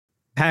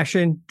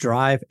Passion,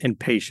 drive, and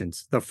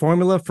patience. The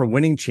formula for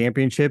winning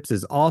championships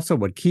is also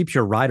what keeps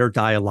your ride or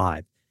die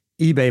alive.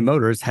 eBay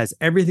Motors has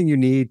everything you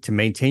need to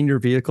maintain your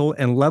vehicle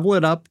and level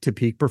it up to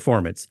peak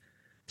performance.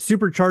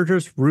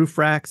 Superchargers, roof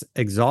racks,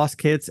 exhaust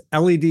kits,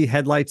 LED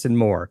headlights, and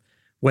more.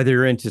 Whether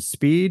you're into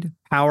speed,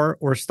 power,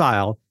 or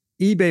style,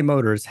 eBay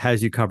Motors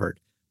has you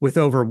covered. With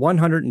over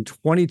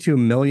 122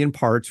 million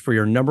parts for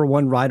your number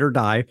one ride or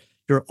die,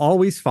 you'll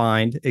always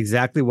find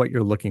exactly what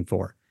you're looking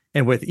for.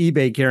 And with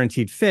eBay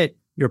Guaranteed Fit,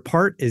 your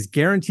part is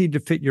guaranteed to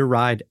fit your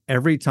ride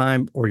every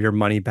time or your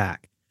money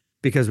back.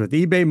 Because with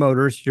eBay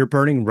Motors, you're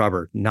burning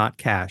rubber, not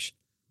cash.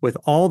 With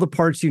all the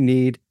parts you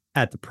need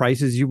at the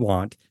prices you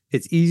want,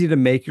 it's easy to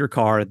make your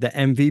car the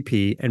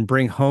MVP and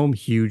bring home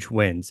huge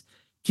wins.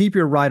 Keep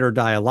your ride or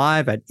die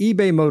alive at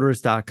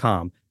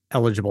ebaymotors.com.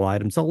 Eligible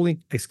items only.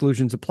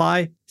 Exclusions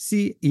apply.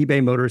 See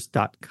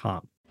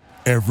ebaymotors.com.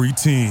 Every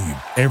team,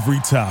 every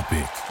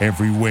topic,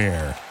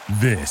 everywhere.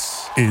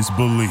 This is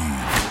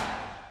Believe.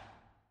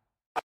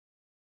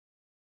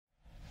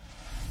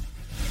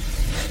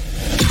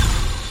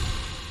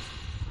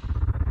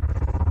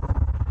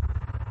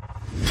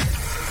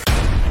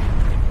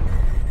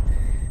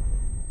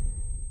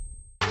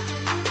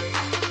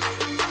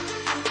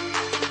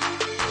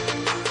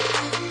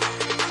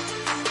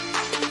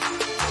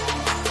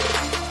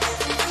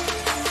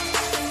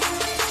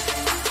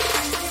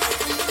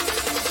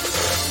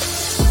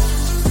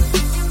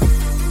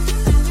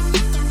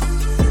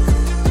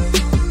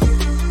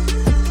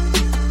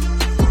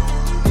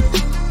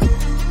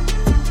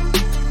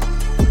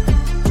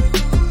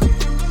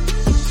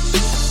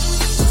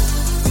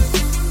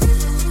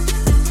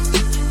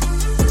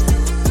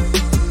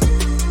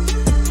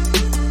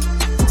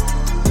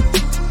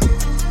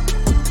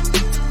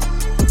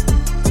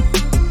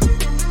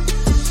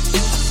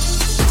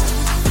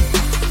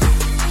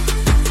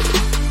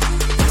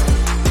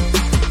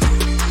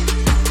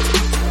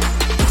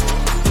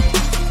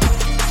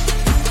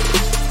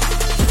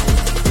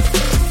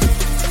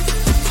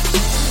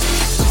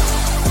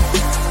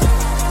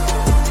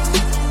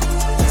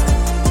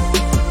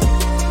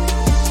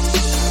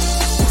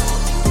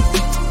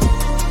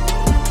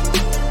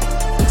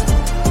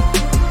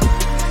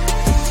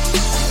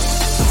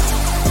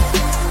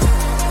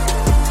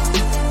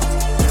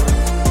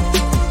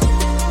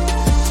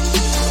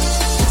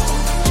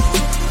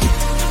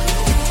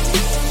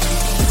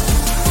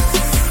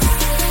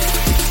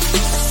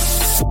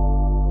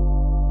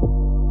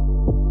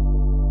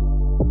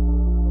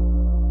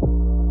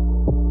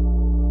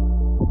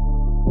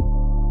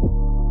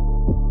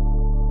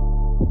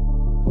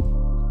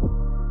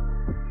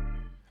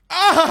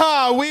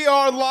 We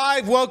are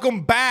live.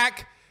 Welcome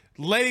back,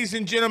 ladies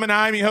and gentlemen.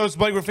 I'm your host,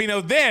 Blake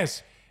Ruffino.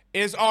 This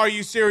is Are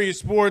You Serious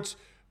Sports.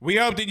 We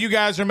hope that you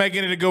guys are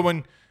making it a good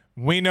one.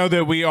 We know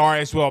that we are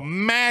as well.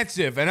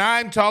 Massive, and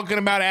I'm talking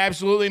about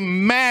absolutely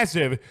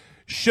massive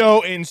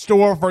show in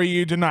store for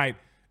you tonight.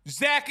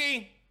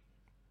 Zachy,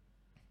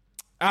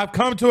 I've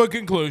come to a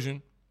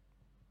conclusion.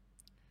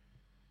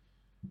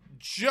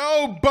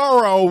 Joe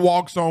Burrow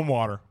walks on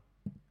water.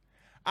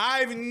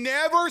 I've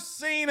never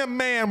seen a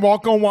man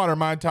walk on water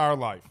my entire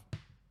life.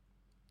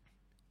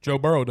 Joe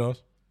Burrow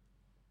does.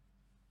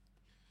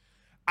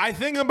 I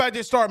think I'm about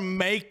to start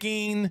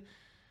making,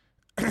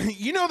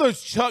 you know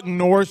those Chuck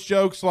Norris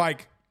jokes,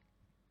 like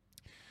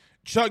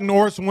Chuck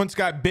Norris once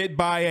got bit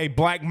by a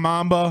black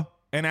mamba,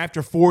 and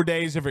after 4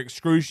 days of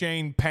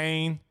excruciating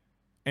pain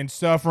and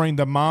suffering,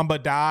 the mamba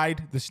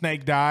died, the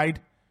snake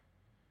died.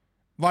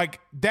 Like,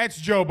 that's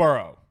Joe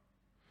Burrow.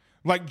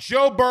 Like,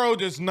 Joe Burrow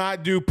does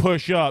not do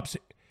push-ups.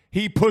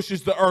 He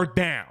pushes the earth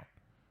down.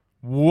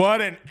 What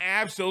an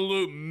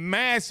absolute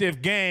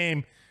massive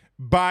game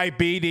by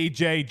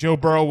BDJ. Joe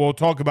Burrow, we'll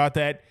talk about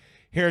that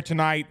here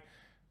tonight.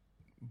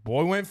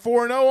 Boy went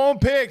 4-0 on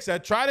picks. I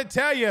try to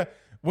tell you,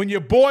 when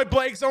your boy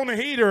Blake's on the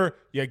heater,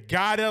 you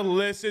got to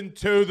listen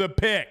to the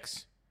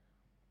picks.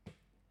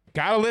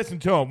 Got to listen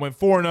to him. Went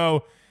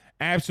 4-0.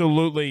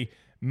 Absolutely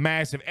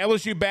massive.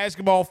 LSU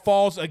basketball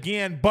falls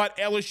again, but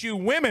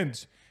LSU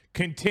women's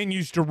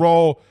continues to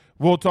roll.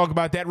 We'll talk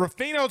about that.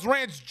 Ruffino's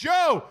Rants.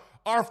 Joe,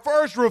 our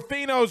first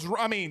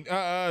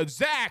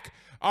Zach,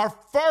 our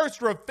first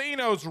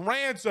Ruffino's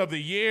Rants of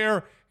the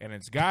year, and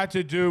it's got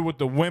to do with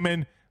the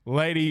women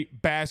lady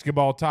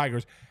basketball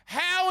Tigers.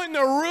 How in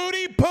the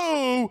Rudy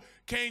Poo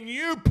can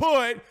you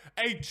put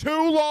a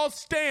 2-loss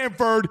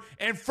Stanford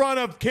in front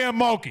of Kim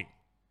Mulkey?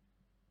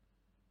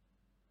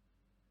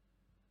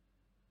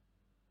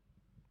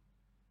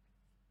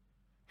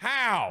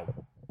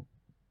 How?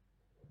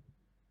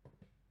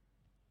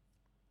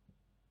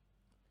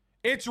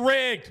 It's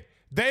rigged.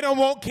 They don't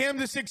want Kim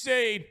to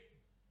succeed.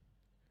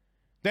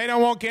 They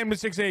don't want Kim to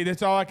succeed.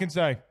 That's all I can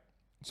say.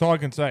 That's all I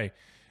can say.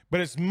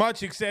 But as much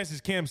success as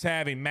Kim's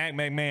having, Mac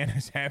McMahon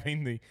is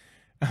having the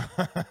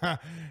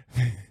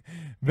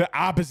the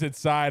opposite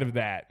side of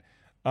that.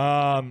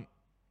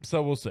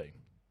 So we'll see.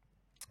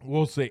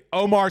 We'll see.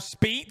 Omar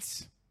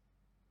Speets,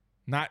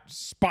 not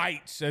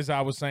Spites, as I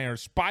was saying, or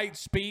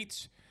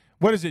Speets.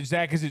 What is it,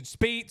 Zach? Is it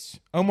Speets?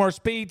 Omar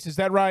Speets, is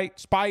that right?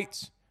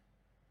 Spites?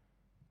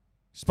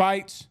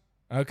 Spites?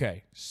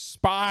 Okay.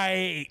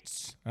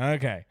 Spites.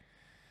 Okay.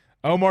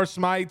 Omar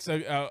Smites,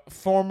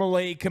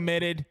 formerly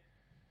committed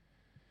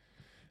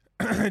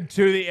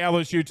to the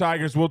LSU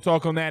Tigers. We'll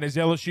talk on that as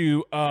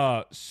LSU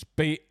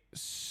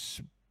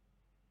Spates.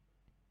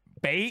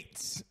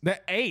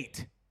 The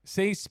 8.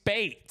 See,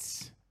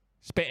 Spates.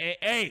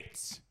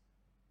 Spates.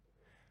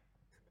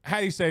 How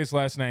do you say his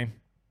last name?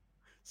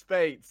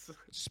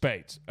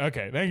 Spates.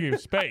 Okay, thank you.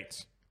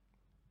 Spates.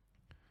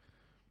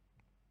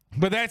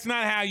 But that's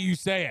not how you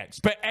say it.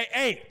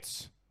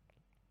 Spates.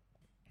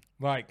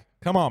 Like,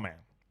 come on, man.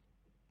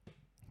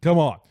 Come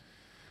on.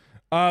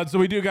 So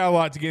we do got a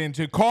lot to get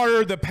into.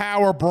 Carter the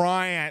Power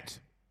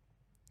Bryant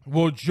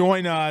will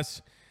join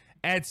us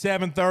at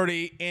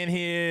 7:30 in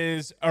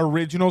his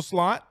original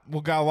slot.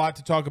 We've got a lot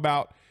to talk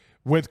about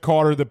with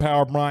Carter the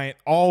Power Bryant,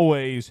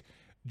 always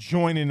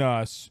joining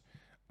us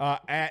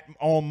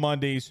on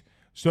Mondays.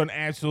 So an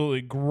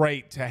absolutely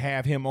great to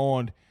have him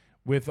on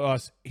with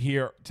us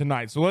here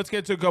tonight. So let's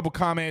get to a couple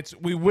comments.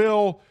 We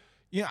will,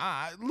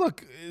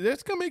 look,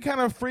 it's going to be kind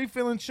of a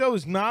free-feeling show.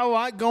 There's not a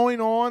lot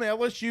going on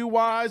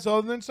LSU-wise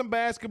other than some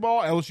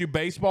basketball. LSU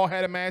baseball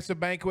had a massive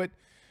banquet.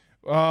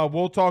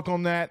 We'll talk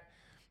on that.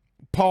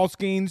 Paul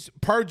Skeens,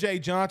 per Jay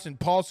Johnson,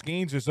 Paul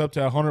Skeens is up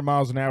to 100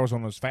 miles an hour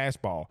on his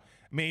fastball.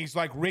 I mean, he's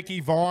like Ricky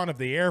Vaughn of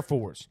the Air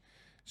Force.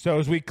 So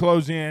as we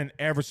close in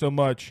ever so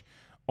much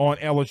on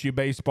LSU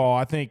baseball,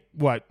 I think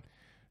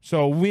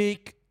so we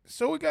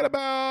got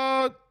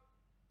about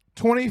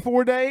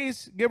 24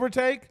 days, give or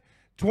take.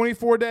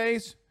 24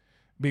 days.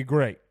 Be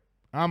great.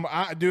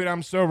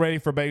 I'm so ready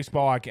for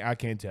baseball. I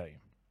can't tell you.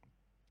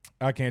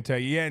 I can't tell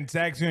you. Yeah, and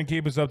Zach's going to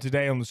keep us up to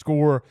date on the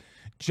score.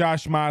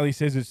 Josh Miley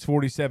says it's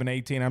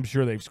 47-18. I'm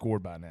sure they've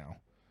scored by now.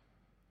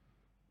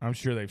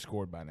 Let's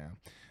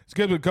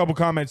get to a couple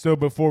comments, though,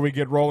 before we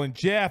get rolling.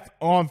 Jeff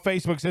on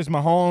Facebook says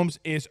Mahomes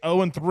is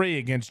 0-3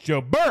 against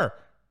Joe Burrow.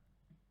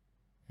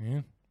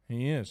 Yeah,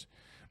 he is.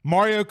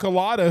 Mario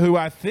Collada, who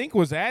I think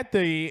was at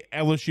the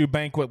LSU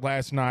banquet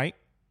last night.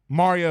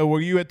 Mario,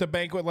 were you at the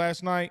banquet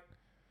last night?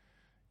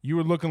 You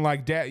were looking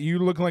like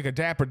a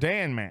Dapper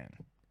Dan man.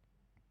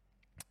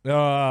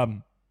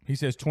 He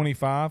says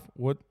 25.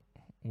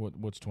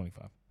 What's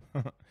 25?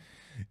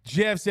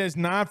 Jeff says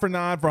 9 for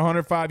 9 for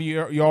 105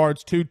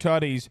 yards, 2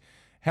 tutties.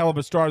 Hell of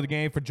a start of the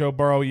game for Joe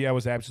Burrow. Yeah, it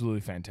was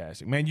absolutely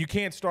fantastic. Man, you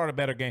can't start a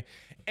better game.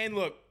 And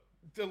look,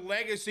 the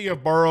legacy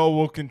of Burrow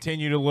will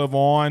continue to live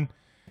on.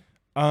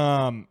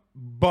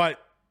 But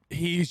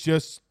he's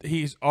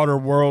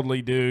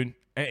otherworldly, dude.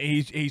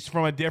 He's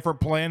from a different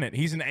planet.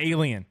 He's an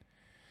alien.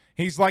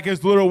 He's like,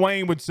 as Lil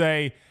Wayne would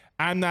say,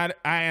 I am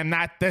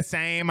not the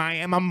same. I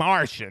am a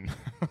Martian.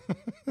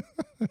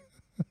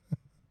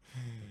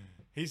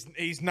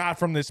 He's not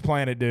from this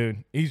planet,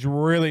 dude. He's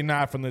really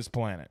not from this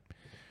planet.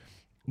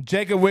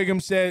 Jacob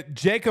Wiggins says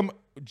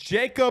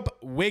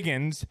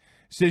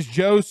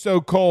Joe's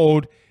so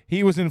cold.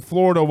 He was in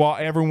Florida while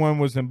everyone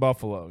was in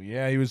Buffalo.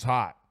 Yeah, he was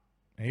hot.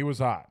 Check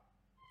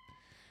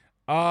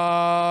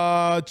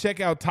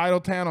out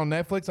Titletown on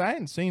Netflix. I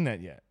hadn't seen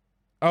that yet.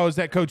 Oh, is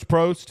that Coach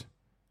Prost?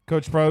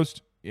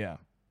 Yeah.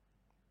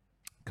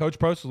 Coach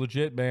Prost is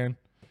legit, man.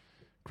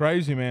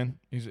 Crazy, man.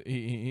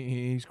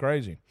 He's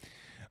crazy.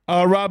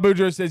 Rob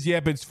Boudreaux says,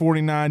 yep, it's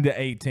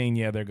 49-18.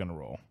 Yeah, they're gonna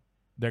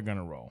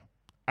roll.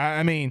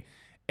 I mean,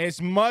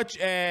 as much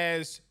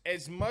as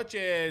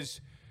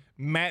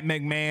Matt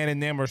McMahon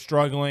and them are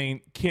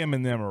struggling, Kim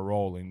and them are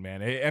rolling,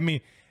 man. I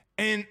mean,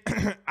 and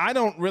I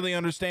don't really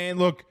understand.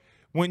 Look,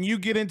 when you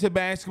get into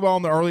basketball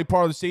in the early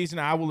part of the season,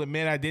 I will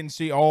admit I didn't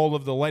see all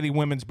of the Lady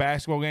Women's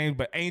basketball games,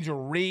 but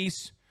Angel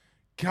Reese,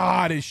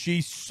 God, is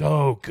she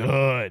so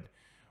good.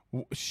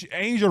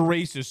 Angel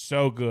Reese is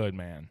so good,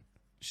 man.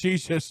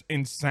 She's just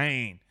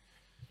insane.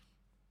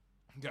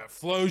 Got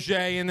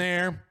Flau'jae in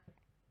there.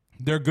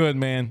 They're good,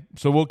 man.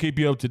 So we'll keep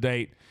you up to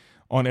date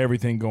on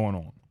everything going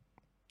on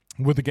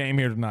with the game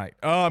here tonight.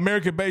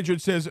 American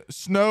Patriot says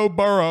Snow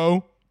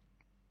Burrow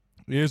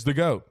is the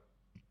GOAT.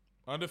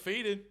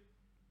 Undefeated.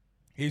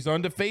 He's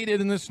undefeated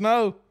in the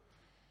snow.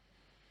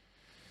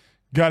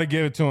 Got to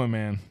give it to him,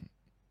 man.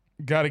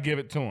 Got to give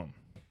it to him.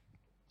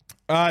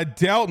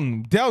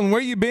 Delton,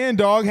 where you been,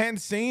 dog? Hadn't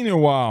seen you in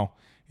a while.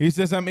 He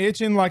says, I'm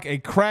itching like a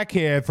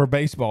crackhead for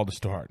baseball to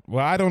start.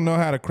 Well, I don't know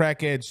how to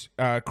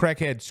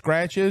crackhead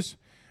scratches,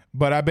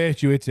 but I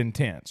bet you it's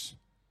intense.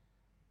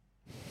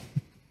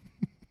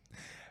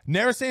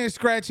 Never seen a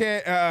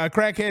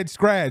crackhead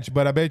scratch,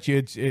 but I bet you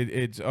it's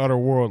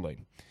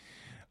otherworldly.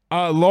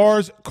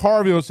 Lars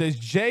Carville says,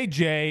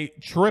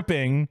 JJ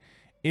tripping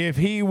if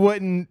he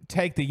wouldn't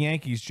take the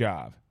Yankees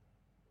job.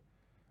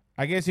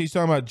 I guess he's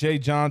talking about Jay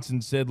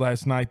Johnson said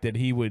last night that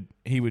he would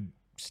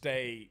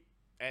stay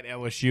at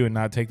LSU and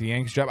not take the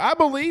Yankees job. I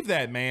believe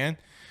that, man.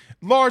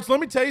 Lars, let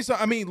me tell you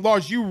something. I mean,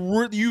 Lars, you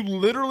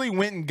literally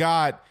went and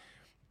got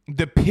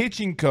the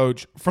pitching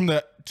coach from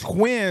the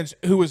Twins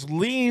who was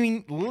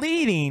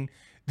leading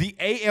the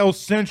AL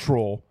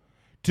Central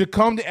to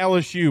come to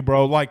LSU,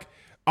 bro. Like,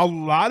 a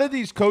lot of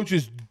these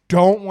coaches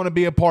don't want to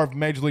be a part of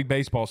Major League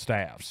Baseball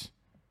staffs.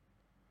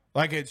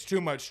 Like, it's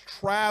too much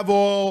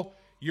travel.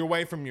 You're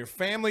away from your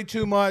family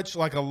too much.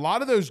 Like, a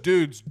lot of those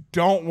dudes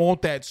don't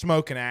want that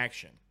smoking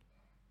action.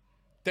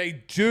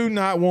 They do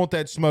not want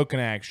that smoking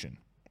action.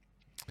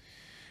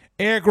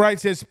 Eric Wright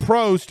says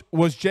Prost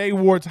was Jay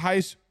Ward's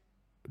high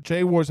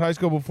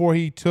school before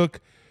he took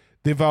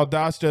the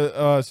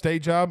Valdosta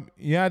state job.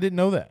 Yeah, I didn't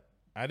know that.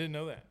 How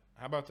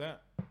about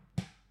that?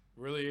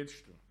 Really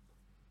interesting.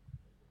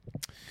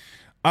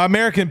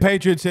 American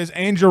Patriot says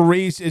Angel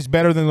Reese is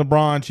better than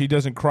LeBron. She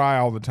doesn't cry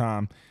all the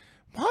time.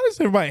 Why does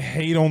everybody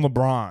hate on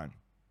LeBron?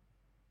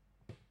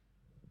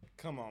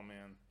 Come on,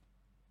 man.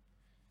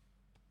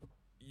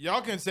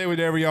 Y'all can say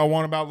whatever y'all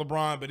want about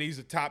LeBron, but he's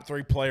a top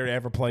 3 player to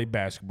ever play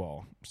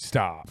basketball.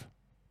 Stop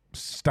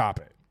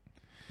it.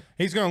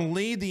 He's going to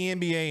lead the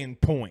NBA in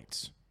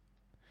points.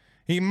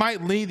 He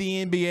might lead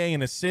the NBA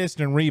in assists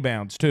and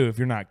rebounds, too, if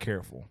you're not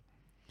careful.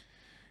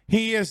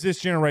 He is this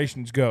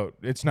generation's GOAT.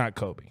 It's not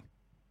Kobe.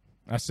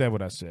 I said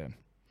what I said.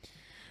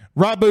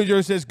 Rob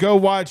Boudreaux says, go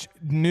watch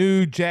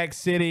New Jack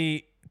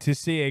City to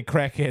see a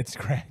crackhead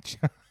scratch.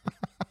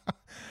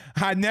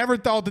 I never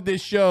thought that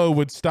this show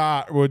would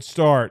start with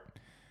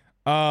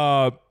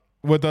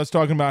us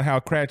talking about how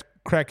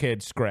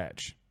crackheads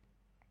scratch.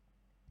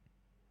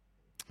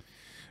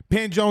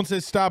 Penn Jones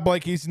says, stop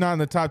Blake. He's not in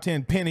the top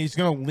 10. Penn, he's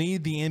going to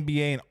lead the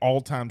NBA in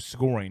all-time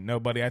scoring.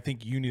 Nobody, I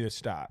think you need to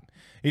stop.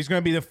 He's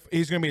going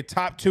to be a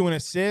top 2 in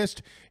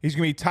assists. He's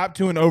going to be top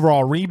 2 in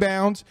overall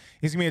rebounds.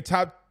 He's going to be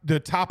the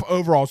top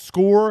overall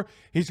scorer.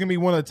 He's going to be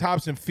one of the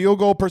tops in field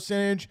goal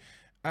percentage,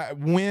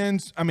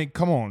 wins. I mean,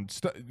 come on,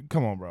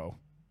 bro.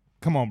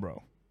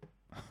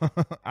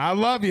 I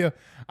love you,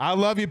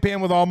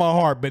 Penn, with all my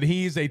heart. But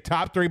he's a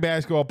top 3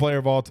 basketball player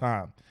of all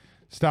time.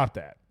 Stop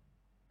that.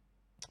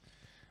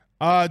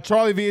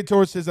 Charlie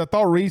Viator says, I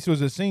thought Reese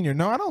was a senior.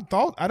 No, I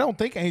don't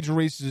think Angel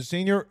Reese is a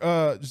senior.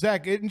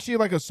 Zach, isn't she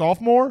like a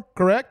sophomore,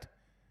 correct?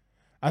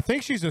 I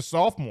think she's a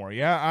sophomore.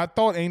 Yeah, I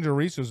thought Angel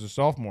Reese was a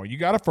sophomore. You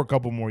got her for a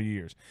couple more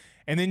years.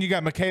 And then you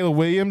got Michaela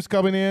Williams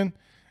coming in.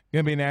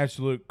 Going to be an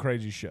absolute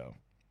crazy show.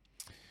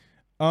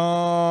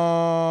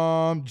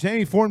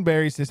 Jamie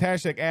Fortenberry says,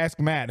 hashtag ask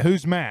Matt.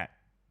 Who's Matt?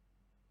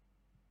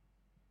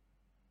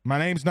 My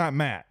name's not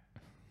Matt.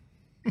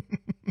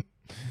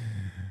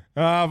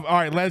 All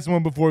right, last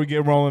one before we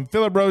get rolling.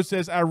 Philip Rose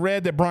says, I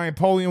read that Brian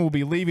Polian will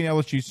be leaving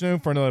LSU soon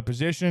for another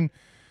position,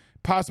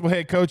 possible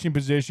head coaching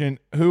position.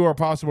 Who are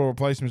possible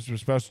replacements for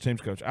special teams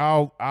coach?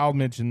 I'll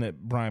mention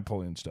that Brian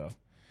Polian stuff.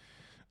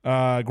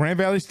 Grand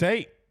Valley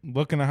State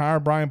looking to hire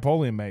Brian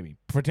Polian, maybe,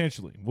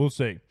 potentially. We'll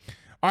see.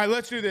 All right,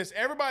 let's do this.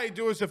 Everybody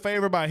do us a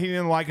favor by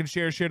hitting like and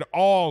share to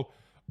all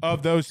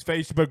of those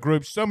Facebook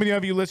groups. So many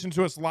of you listen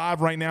to us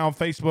live right now on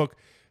Facebook.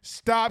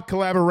 Stop,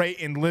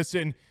 collaborate, and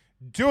listen.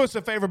 Do us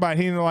a favor by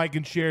hitting the like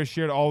and share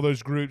to all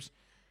those groups.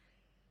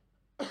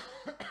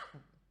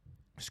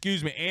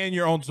 Excuse me, and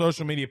your own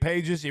social media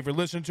pages. If you're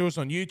listening to us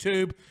on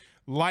YouTube,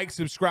 like,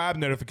 subscribe,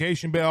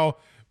 notification bell.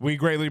 We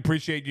greatly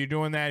appreciate you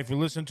doing that. If you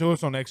listen to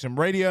us on XM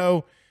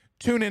Radio,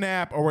 TuneIn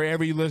app, or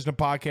wherever you listen to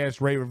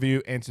podcasts, rate,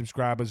 review, and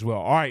subscribe as well.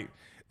 All right,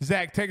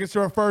 Zach, take us to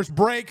our first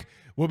break.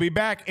 We'll be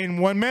back in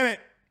 1 minute.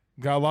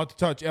 Got a lot to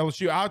touch.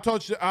 LSU.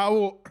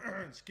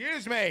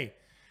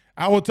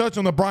 I will touch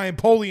on the Brian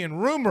Polian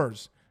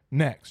rumors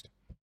next.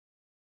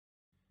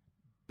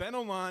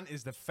 BetOnline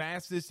is the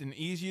fastest and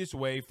easiest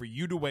way for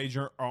you to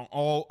wager on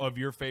all of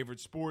your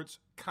favorite sports,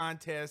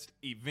 contests,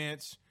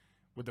 events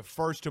with the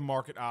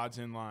first-to-market odds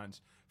and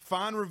lines.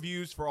 Find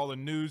reviews for all the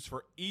news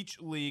for each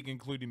league,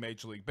 including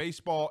Major League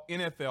Baseball,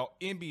 NFL,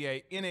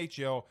 NBA,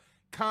 NHL,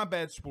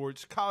 combat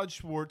sports, college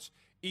sports,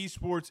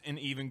 esports, and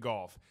even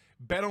golf.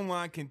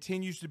 BetOnline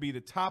continues to be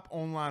the top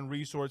online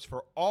resource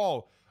for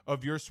all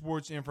of your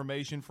sports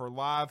information for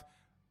live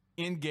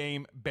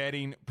in-game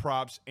betting,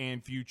 props,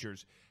 and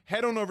futures.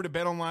 Head on over to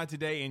BetOnline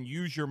today and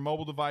use your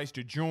mobile device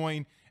to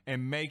join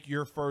and make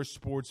your first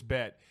sports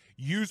bet.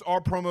 Use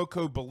our promo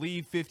code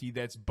BELIEVE50,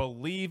 that's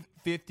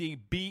BELIEVE50,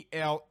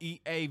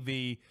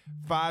 BLEAV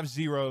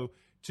 50,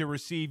 to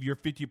receive your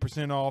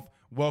 50% off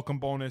welcome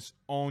bonus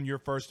on your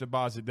first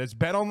deposit. That's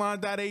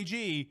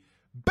betonline.ag,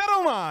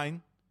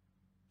 betonline.ag.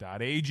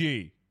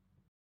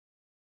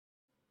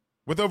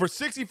 With over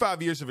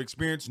 65 years of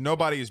experience,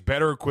 nobody is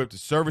better equipped to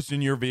service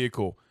in your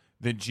vehicle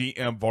than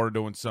GM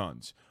Vardo &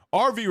 Sons.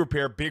 RV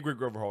repair, big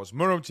rig overhauls,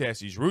 motorhome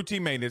chassis,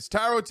 routine maintenance,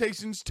 tire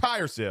rotations,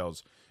 tire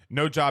sales.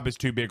 No job is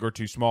too big or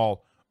too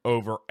small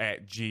over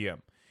at GM.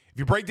 If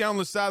you break down on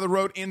the side of the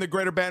road in the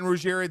greater Baton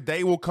Rouge area,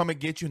 they will come and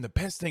get you. And the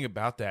best thing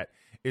about that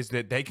is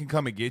that they can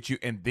come and get you,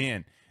 and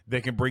then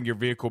they can bring your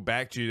vehicle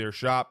back to their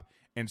shop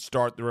and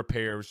start the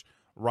repairs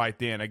right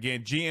then.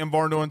 Again, GM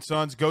Varno &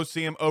 Sons. Go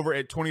see them over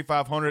at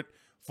 2500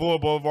 Fuller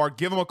Boulevard.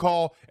 Give them a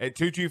call at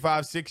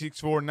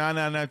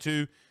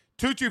 225-664-9992.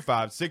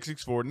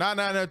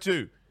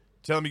 225-664-9992.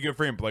 Tell them your good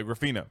friend Blake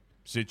Ruffino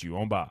sent you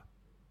on by.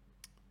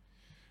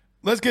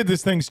 Let's get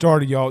this thing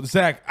started, y'all.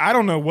 Zach, I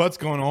don't know what's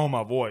going on with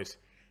my voice.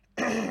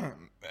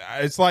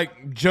 It's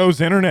like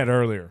Joe's internet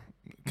earlier.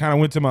 Kind of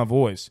went to my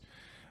voice.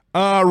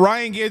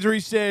 Ryan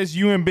Guidry says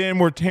you and Ben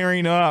were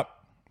tearing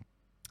up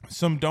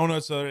some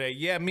donuts the other day.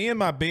 Yeah, me and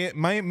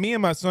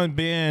my son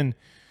Ben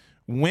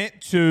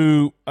went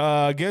to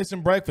get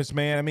some breakfast,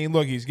 man. I mean,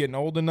 look, he's getting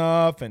old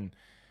enough, and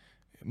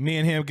me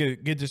and him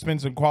get to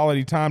spend some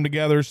quality time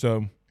together.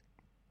 So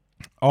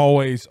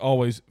always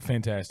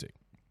fantastic.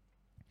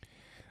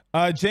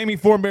 Jamie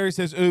Thornberry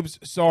says, oops,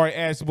 sorry,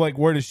 ask Blake,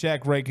 where does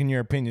Shaq rank in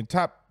your opinion?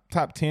 Top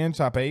 10,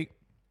 top 8?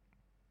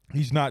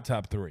 He's not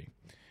top 3.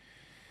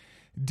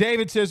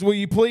 David says, will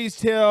you please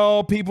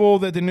tell people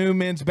that the new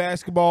men's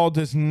basketball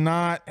does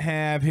not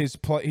have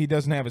he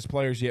doesn't have his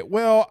players yet?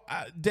 Well,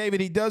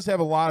 David, he does have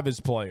a lot of his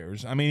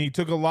players. I mean, he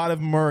took a lot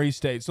of Murray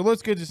State. So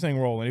let's get this thing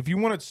rolling. If we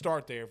want to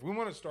start there.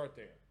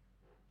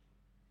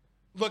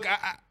 Look,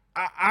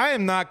 I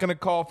am not going to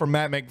call for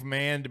Matt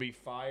McMahon to be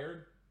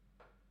fired.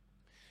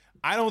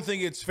 I don't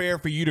think it's fair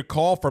for you to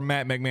call for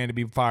Matt McMahon to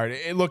be fired.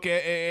 Look,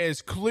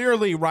 as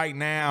clearly right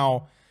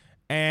now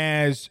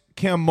as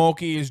Kim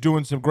Mulkey is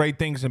doing some great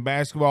things in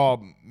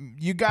basketball,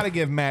 you got to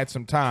give Matt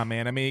some time,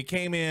 man. I mean, he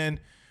came in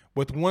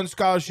with one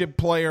scholarship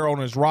player on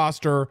his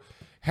roster,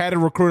 had to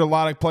recruit a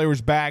lot of players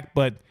back,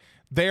 but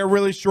they're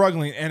really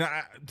struggling. And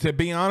to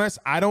be honest,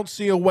 I don't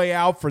see a way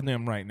out for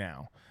them right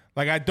now.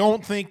 Like, I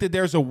don't think that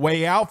there's a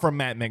way out for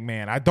Matt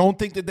McMahon. I don't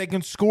think that they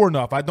can score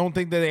enough. I don't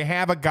think that they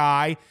have a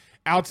guy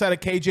outside of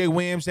KJ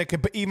Williams that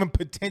could even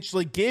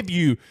potentially give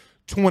you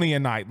 20 a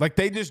night. Like,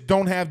 they just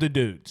don't have the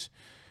dudes.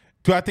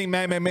 Do I think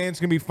Matt McMahon's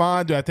going to be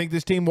fine? Do I think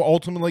this team will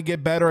ultimately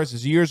get better as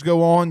his years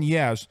go on?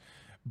 Yes.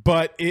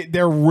 But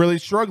they're really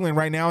struggling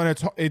right now,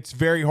 and it's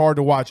very hard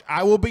to watch.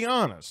 I will be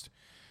honest.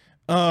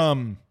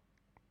 I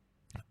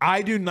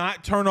do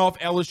not turn off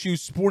LSU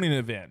sporting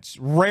events.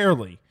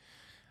 Rarely.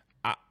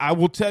 I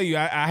will tell you,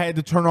 I had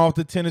to turn off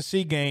the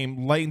Tennessee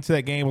game late into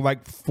that game with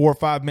like 4 or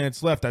 5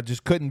 minutes left. I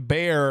just couldn't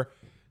bear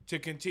to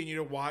continue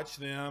to watch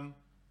them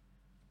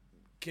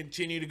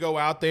continue to go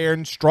out there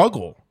and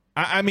struggle.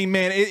 I mean,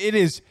 man, it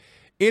is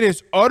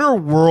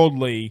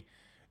otherworldly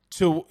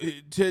to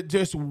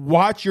just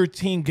watch your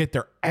team get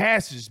their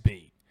asses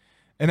beat.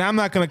 And I'm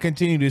not going to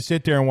continue to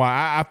sit there and watch.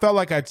 I felt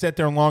like I'd sat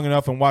there long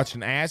enough and watched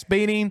an ass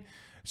beating,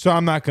 so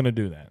I'm not going to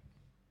do that.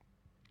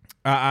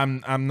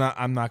 I'm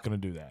not going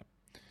to do that.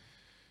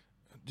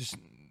 Just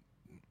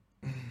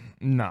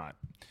not.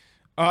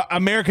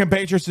 American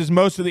Patriots says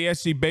most of the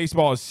SC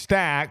baseball is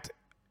stacked.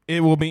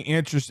 It will be an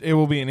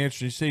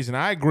interesting season.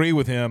 I agree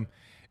with him.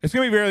 It's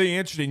going to be very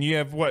interesting. You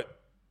have,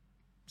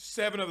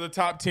 7 of the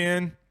top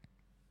 10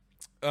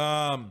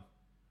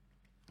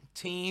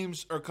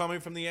 teams are coming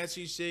from the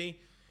SEC. It's going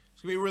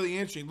to be really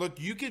interesting. Look,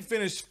 you could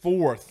finish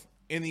 4th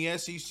in the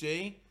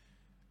SEC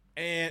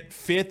and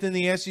 5th in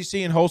the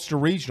SEC and host a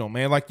regional,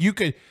 man. Like, you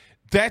could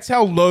 – that's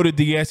how loaded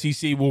the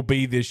SEC will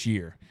be this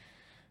year.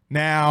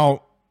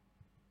 Now,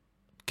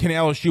 can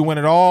LSU win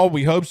it all?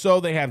 We hope so.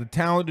 They have the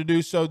talent to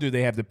do so. Do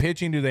they have the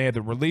pitching? Do they have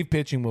the relief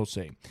pitching? We'll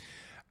see.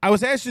 I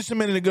was asked just a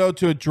minute ago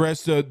to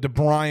address the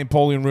Brian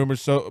Polian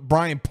rumors. So,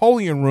 Brian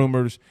Polian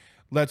rumors,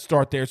 let's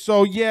start there.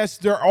 So, yes,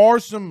 there are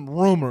some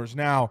rumors.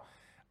 Now,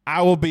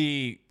 I will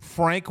be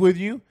frank with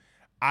you.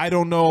 I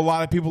don't know a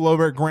lot of people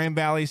over at Grand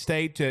Valley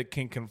State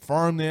can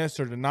confirm this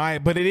or deny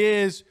it, but it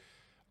is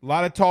a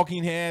lot of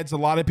talking heads. A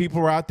lot of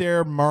people are out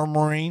there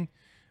murmuring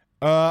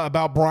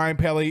about Brian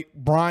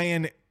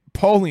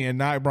Polian,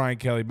 not Brian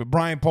Kelly, but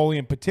Brian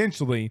Polian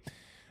potentially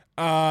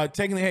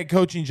taking the head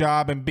coaching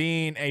job and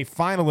being a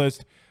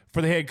finalist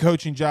for the head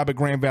coaching job at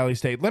Grand Valley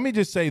State. Let me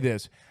just say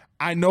this.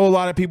 I know a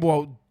lot of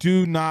people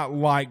do not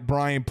like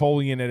Brian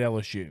Polian at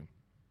LSU.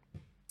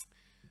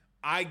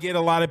 I get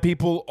a lot of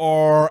people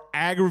are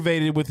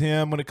aggravated with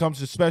him when it comes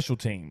to special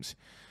teams.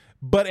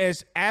 But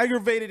as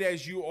aggravated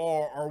as you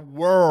are or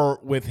were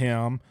with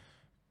him,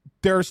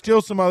 there are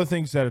still some other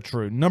things that are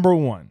true. Number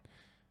one,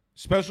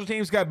 special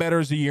teams got better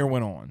as the year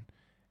went on.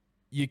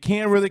 You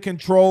can't really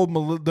control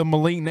the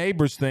Malik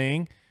Neighbors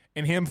thing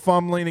and him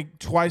fumbling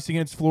twice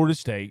against Florida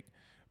State.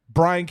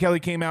 Brian Kelly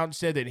came out and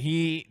said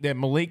that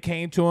Malik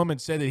came to him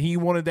and said that he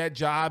wanted that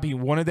job, he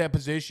wanted that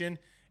position,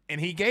 and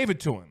he gave it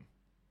to him.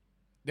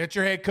 That's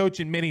your head coach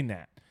admitting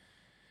that.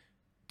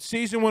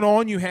 Season went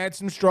on, you had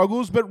some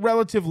struggles, but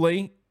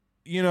relatively,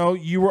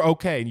 you were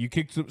okay. You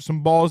kicked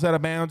some balls out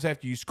of bounds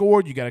after you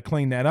scored. You got to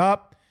clean that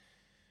up.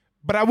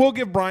 But I will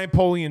give Brian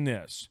Polian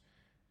this.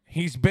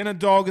 He's been a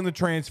dog in the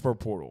transfer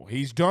portal.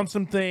 He's done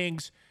some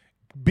things,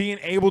 being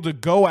able to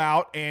go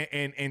out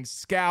and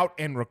scout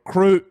and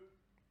recruit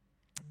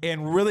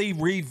and really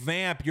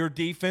revamp your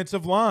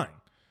defensive line.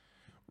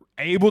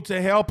 Able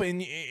to help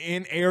in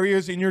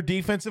areas in your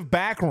defensive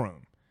back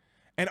room.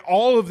 And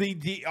all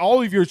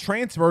of your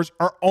transfers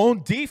are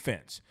on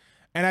defense.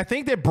 And I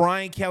think that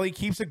Brian Kelly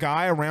keeps a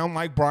guy around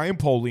like Brian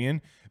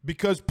Polian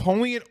because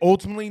Polian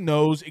ultimately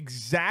knows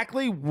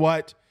exactly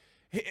what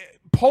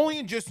 –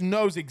 Polian just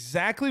knows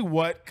exactly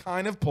what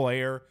kind of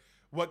player,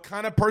 what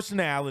kind of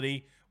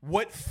personality,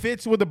 what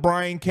fits with the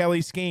Brian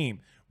Kelly scheme,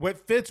 what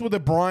fits with a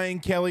Brian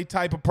Kelly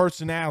type of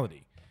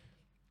personality.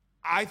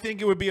 I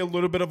think it would be a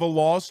little bit of a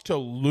loss to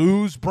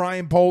lose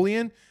Brian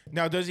Polian.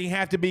 Now, does he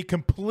have to be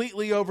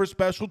completely over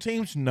special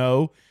teams?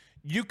 No.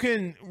 You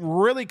can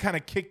really kind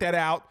of kick that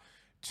out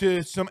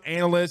to some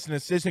analysts and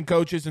assistant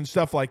coaches and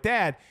stuff like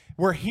that,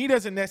 where he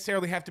doesn't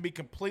necessarily have to be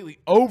completely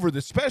over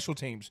the special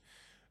teams,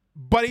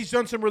 but he's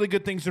done some really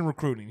good things in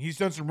recruiting. He's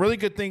done some really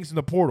good things in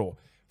the portal.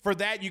 For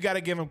that, you got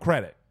to give him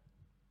credit.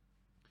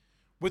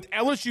 With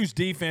LSU's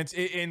defense,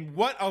 in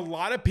what a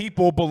lot of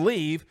people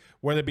believe,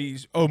 whether it be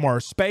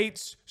Omar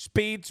Speeds,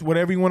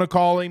 whatever you want to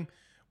call him,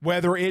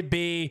 whether it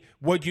be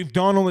what you've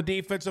done on the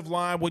defensive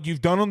line, what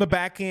you've done on the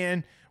back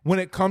end when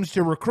it comes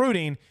to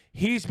recruiting,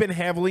 he's been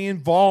heavily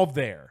involved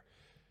there.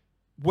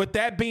 With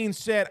that being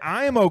said,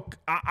 I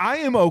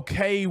am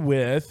okay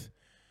with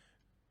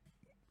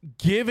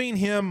giving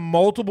him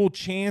multiple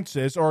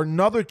chances or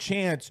another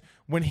chance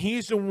when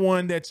he's the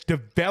one that's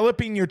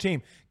developing your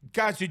team.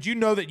 Guys, did you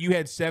know that you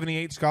had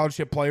 78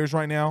 scholarship players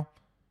right now?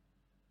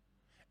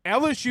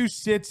 LSU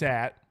sits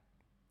at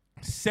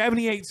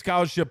 78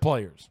 scholarship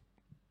players.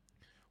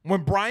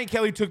 When Brian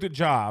Kelly took the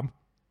job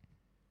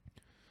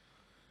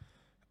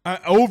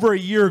over a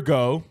year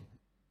ago,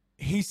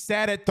 he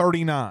sat at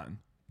 39.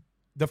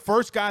 The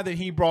first guy that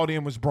he brought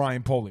in was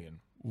Brian Polian.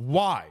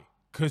 Why?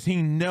 Because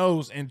he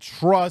knows and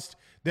trusts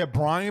that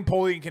Brian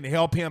Polian can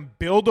help him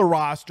build a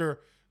roster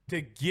to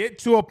get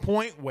to a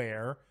point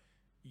where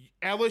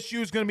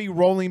LSU is going to be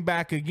rolling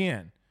back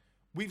again.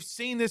 We've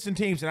seen this in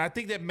teams, and I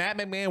think that Matt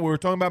McMahon, we were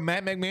talking about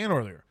Matt McMahon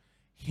earlier,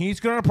 he's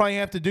going to probably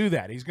have to do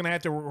that. He's going to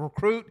have to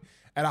recruit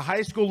at a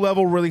high school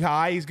level really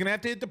high. He's going to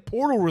have to hit the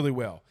portal really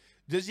well.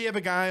 Does he have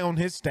a guy on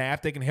his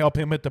staff that can help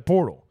him at the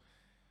portal?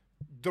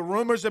 The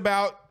rumors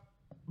about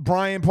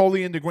Brian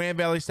Polian to Grand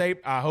Valley State,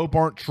 I hope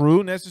aren't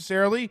true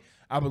necessarily.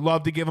 I would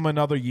love to give him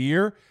another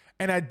year.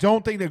 And I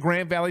don't think that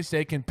Grand Valley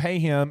State can pay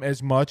him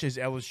as much as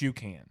LSU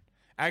can.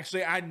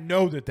 Actually, I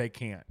know that they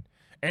can't.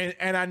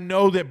 And I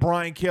know that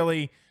Brian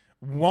Kelly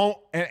won't,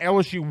 and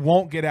LSU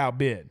won't get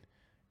outbid.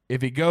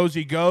 If he goes,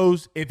 he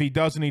goes. If he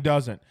doesn't, he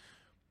doesn't.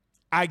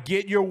 I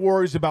get your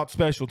worries about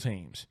special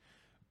teams.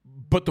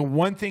 But the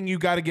one thing you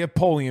got to give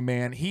Polian,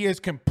 man, he has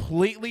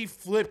completely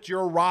flipped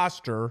your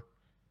roster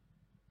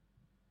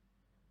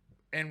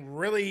in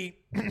really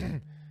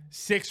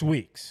 6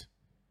 weeks.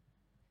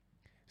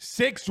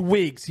 6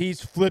 weeks,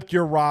 he's flipped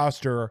your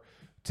roster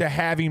to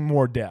having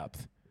more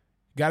depth.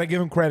 Got to give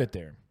him credit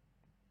there.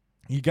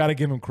 You got to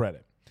give him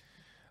credit.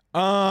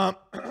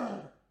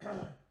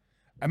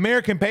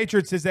 American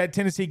Patriot says that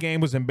Tennessee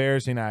game was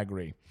embarrassing. I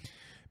agree.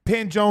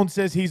 Penn Jones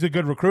says he's a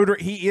good recruiter.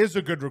 He is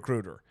a good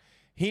recruiter.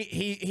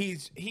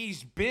 He's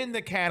been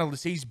the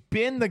catalyst. He's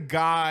been the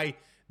guy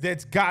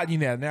that's gotten you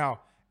there. Now,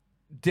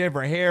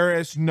 Denver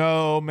Harris,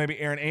 no. Maybe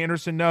Aaron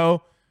Anderson,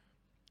 no.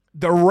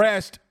 The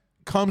rest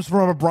comes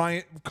from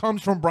Brian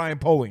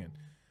Polian.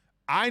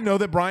 I know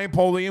that Brian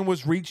Polian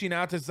was reaching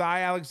out to Zy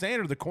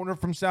Alexander, the corner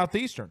from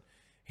Southeastern.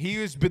 He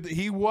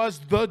was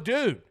the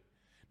dude.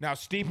 Now,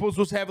 Steeples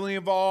was heavily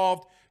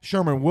involved.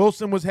 Sherman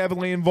Wilson was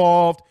heavily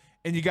involved,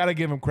 and you got to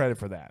give him credit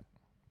for that.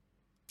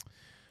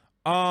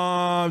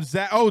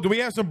 Do we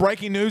have some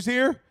breaking news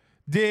here?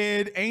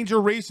 Did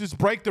Angel Reese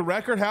break the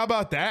record? How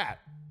about that?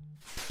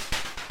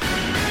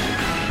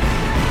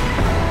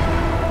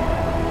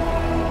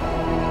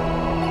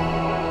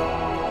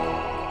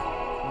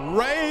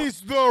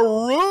 Raise the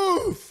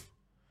roof.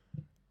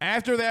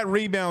 After that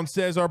rebound,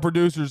 says our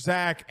producer,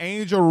 Zach,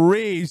 Angel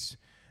Reese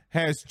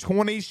has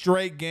 20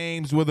 straight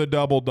games with a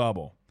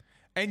double-double.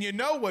 And you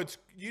know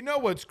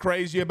what's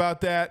crazy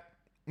about that?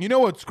 You know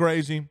what's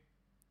crazy?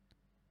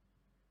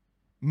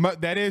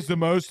 That is the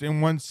most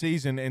in one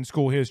season in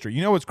school history.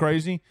 You know what's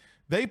crazy?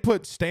 They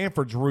put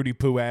Stanford's Rudy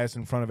Poo ass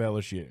in front of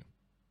LSU.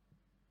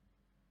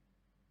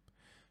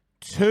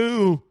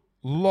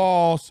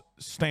 2-loss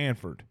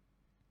Stanford.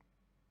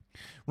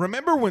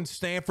 Remember when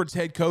Stanford's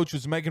head coach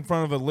was making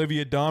fun of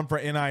Olivia Dunn for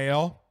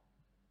NIL?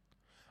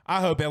 I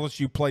hope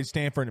LSU plays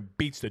Stanford and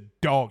beats the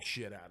dog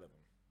shit out of them.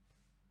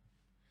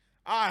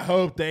 I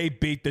hope they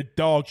beat the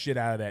dog shit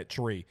out of that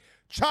tree.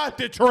 Chop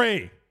the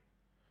tree.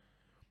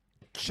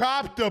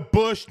 Chop the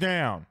bush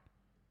down.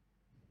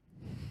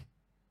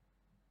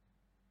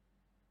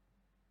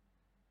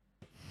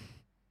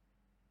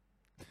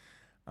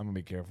 I'm going to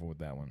be careful with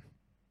that one.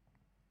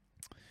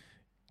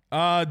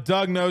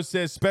 Doug Nose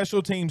says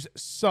special teams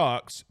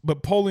sucks,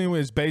 but Polian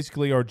is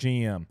basically our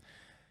GM.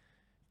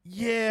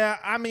 Yeah,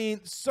 I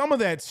mean, some of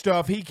that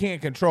stuff he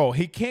can't control.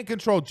 He can't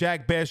control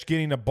Jack Bech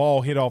getting a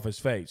ball hit off his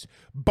face.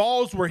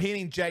 Balls were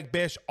hitting Jack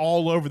Bech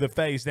all over the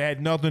face. That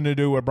had nothing to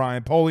do with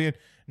Brian Polian.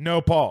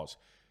 No pause.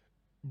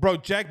 Bro,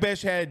 Jack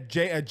Bech had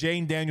a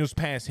Jane Daniels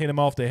pass hit him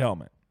off the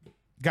helmet.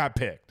 Got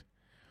picked.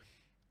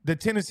 The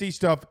Tennessee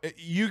stuff,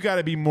 you got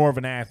to be more of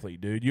an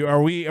athlete, dude.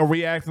 Are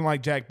we acting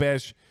like Jack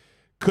Bech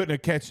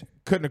couldn't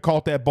have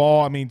caught that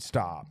ball? I mean,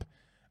 stop.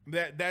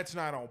 That's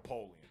not on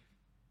Polian.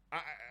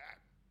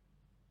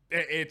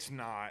 It's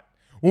not.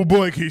 Well,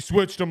 Blake, he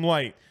switched him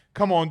late.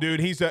 Come on, dude.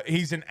 He's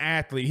an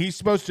athlete. He's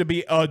supposed to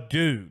be a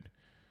dude.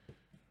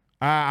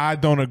 I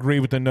don't agree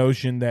with the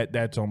notion that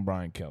that's on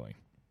Brian Kelly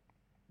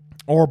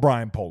or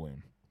Brian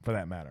Polian, for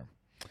that matter.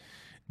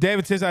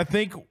 David says, I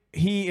think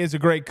he is a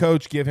great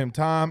coach. Give him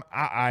time.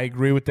 I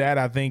agree with that.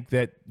 I think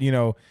that,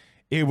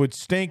 it would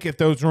stink if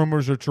those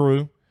rumors are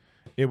true.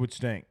 It would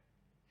stink.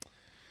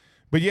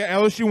 But yeah,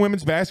 LSU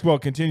women's basketball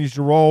continues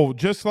to roll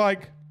just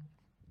like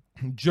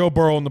Joe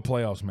Burrow in the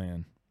playoffs,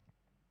 man.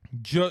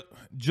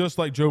 Just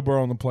like Joe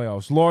Burrow in the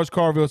playoffs. Lars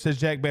Carville says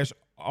Jack Bech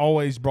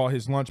always brought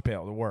his lunch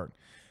pail to work.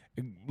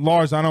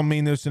 Lars, I don't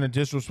mean this in a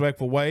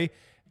disrespectful way.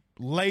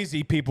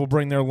 Lazy people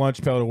bring their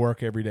lunch pail to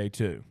work every day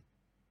too.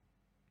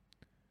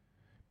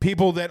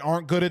 People that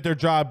aren't good at their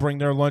job bring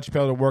their lunch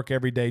pail to work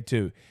every day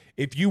too.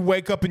 If you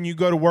wake up and you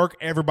go to work,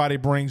 everybody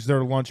brings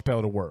their lunch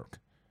pail to work.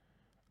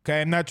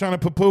 Okay, I'm not trying to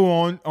poo-poo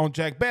on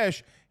Jack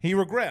Bech. He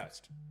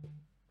regressed.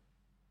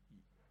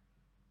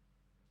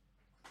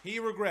 He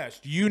regressed.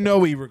 You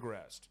know he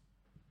regressed.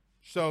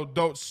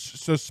 So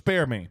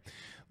spare me.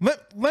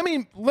 Let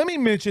me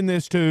mention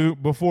this too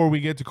before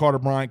we get to Carter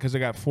Bryant, because I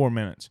got 4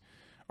 minutes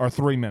or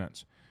 3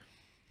 minutes.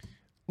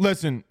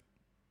 Listen,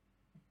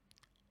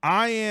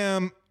 I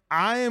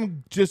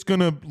am just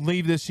gonna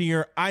leave this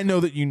here. I know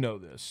that you know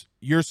this.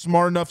 You're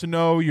smart enough to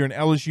know. You're an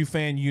LSU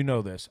fan. You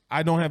know this.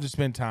 I don't have to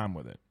spend time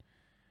with it.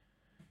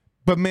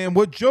 But man,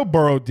 what Joe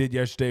Burrow did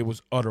yesterday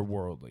was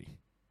otherworldly.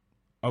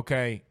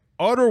 Okay,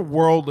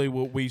 otherworldly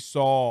what we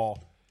saw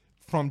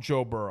from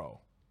Joe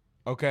Burrow.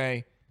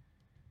 Okay.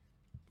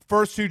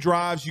 First 2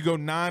 drives, you go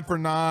 9 for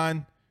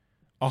 9,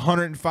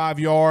 105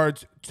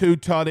 yards, 2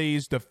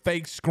 tutties, the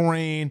fake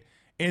screen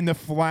in the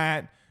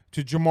flat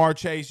to Jamar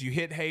Chase. You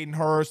hit Hayden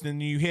Hurst,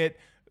 and you hit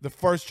the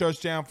first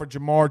touchdown for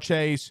Jamar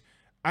Chase.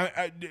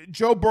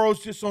 Joe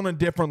Burrow's just on a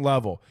different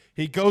level.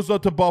 He goes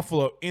up to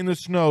Buffalo in the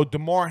snow.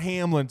 DeMar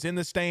Hamlin's in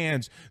the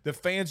stands. The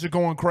fans are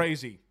going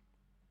crazy.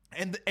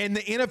 And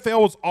the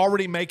NFL was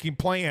already making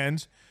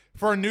plans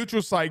for a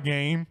neutral site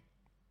game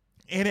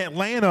in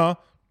Atlanta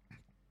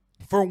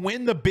for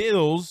when the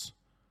Bills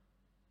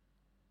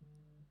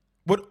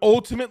would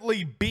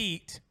ultimately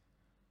beat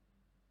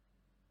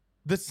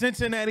the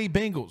Cincinnati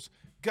Bengals.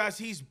 Guys,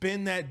 he's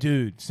been that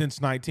dude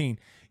since 19.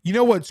 You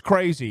know what's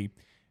crazy?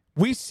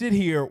 We sit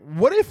here.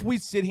 What if we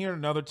sit here in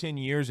another 10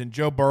 years and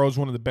Joe Burrow's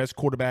one of the best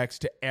quarterbacks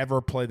to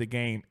ever play the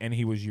game and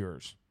he was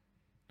yours?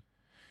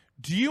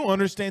 Do you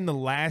understand the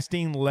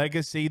lasting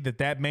legacy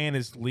that man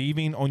is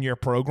leaving on your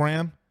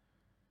program?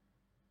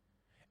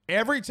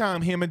 Every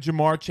time him and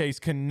Jamar Chase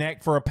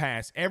connect for a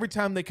pass, every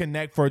time they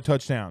connect for a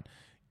touchdown,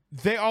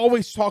 they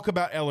always talk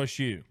about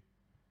LSU.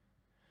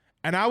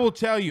 And I will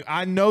tell you,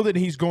 I know that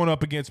he's going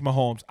up against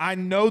Mahomes. I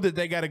know that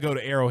they got to go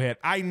to Arrowhead.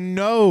 I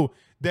know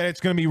that it's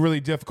going to be really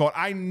difficult.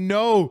 I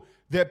know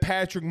that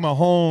Patrick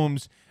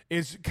Mahomes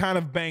is kind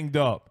of banged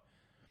up.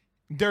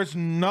 There's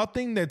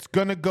nothing that's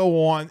going to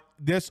go on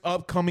this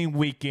upcoming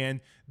weekend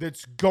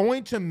that's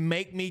going to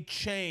make me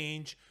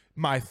change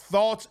my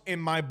thoughts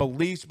and my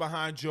beliefs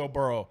behind Joe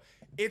Burrow.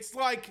 It's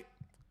like,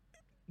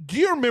 do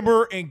you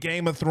remember in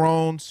Game of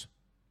Thrones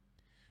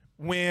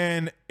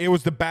when it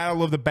was the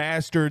Battle of the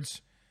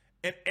Bastards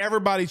and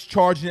everybody's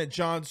charging at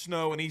Jon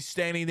Snow and he's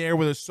standing there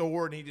with a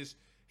sword and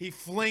he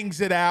flings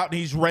it out and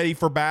he's ready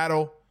for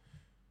battle?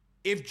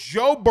 If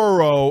Joe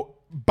Burrow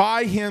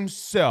by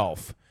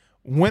himself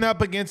went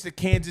up against the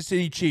Kansas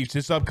City Chiefs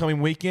this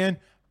upcoming weekend,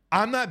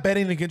 I'm not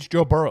betting against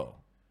Joe Burrow.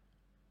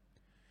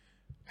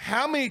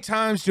 How many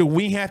times do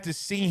we have to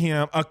see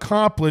him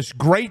accomplish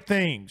great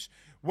things,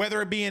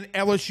 whether it be in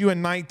LSU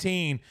in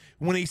 19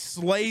 when he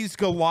slays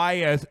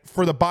Goliath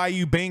for the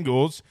Bayou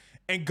Bengals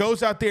and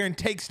goes out there and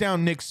takes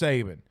down Nick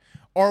Saban,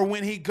 or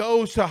when he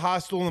goes to a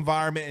hostile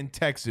environment in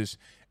Texas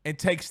and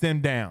takes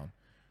them down,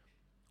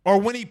 or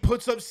when he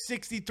puts up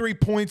 63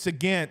 points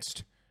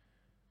against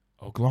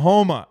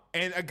Oklahoma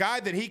and a guy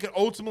that he could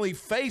ultimately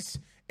face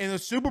in the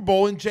Super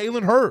Bowl in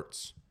Jalen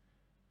Hurts,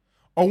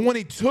 or when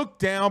he took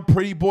down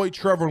pretty boy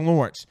Trevor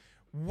Lawrence.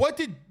 What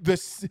did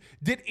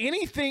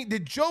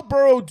Joe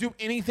Burrow do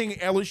anything at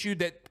LSU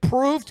that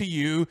proved to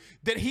you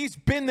that he's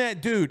been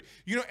that dude?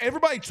 You know,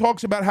 everybody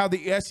talks about how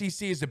the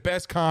SEC is the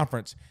best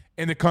conference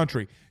in the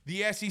country.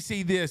 The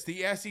SEC this,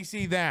 the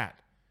SEC that.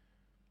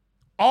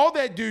 All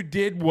that dude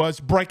did was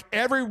break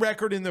every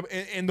record in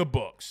the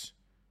books.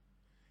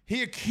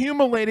 He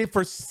accumulated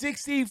for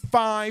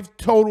 65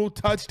 total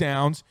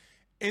touchdowns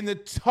in the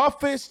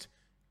toughest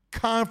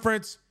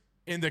conference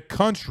in the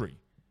country.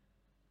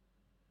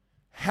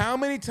 How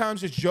many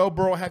times does Joe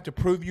Burrow have to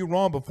prove you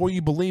wrong before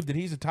you believe that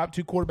he's a top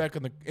 2 quarterback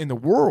in the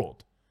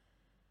world?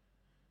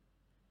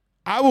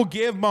 I will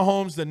give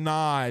Mahomes the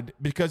nod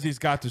because he's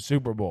got the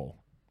Super Bowl.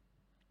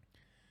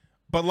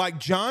 But like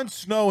Jon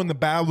Snow in the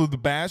Battle of the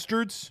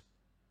Bastards,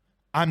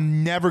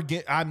 I'm never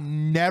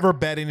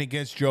betting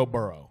against Joe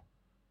Burrow.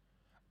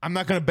 I'm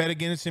not going to bet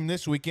against him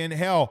this weekend.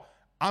 Hell,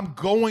 I'm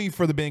going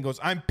for the Bengals.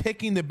 I'm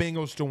picking the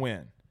Bengals to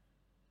win.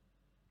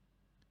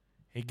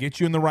 He gets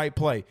you in the right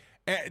play.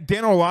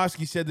 Dan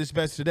Orlovsky said this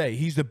best today.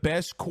 He's the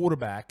best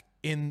quarterback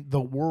in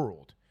the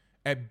world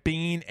at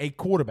being a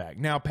quarterback.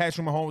 Now,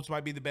 Patrick Mahomes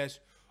might be the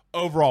best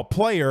overall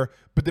player,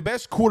 but the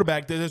best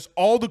quarterback that does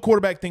all the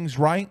quarterback things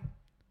right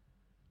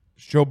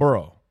is Joe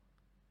Burrow.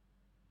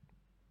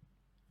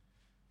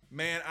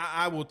 Man,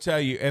 I will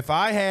tell you,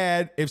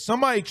 if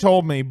somebody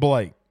told me,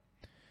 Blake,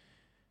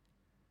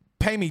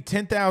 pay me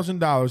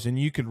 $10,000 and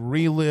you could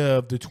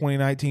relive the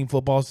 2019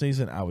 football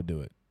season, I would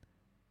do it.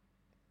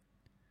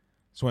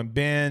 So when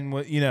Ben,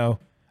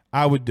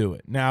 I would do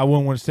it. Now, I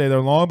wouldn't want to stay there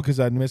long because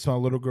I'd miss my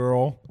little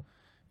girl,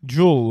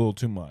 Jewel, a little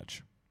too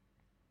much.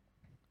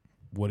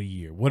 What a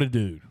year. What a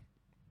dude.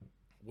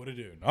 What a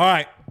dude. All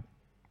right.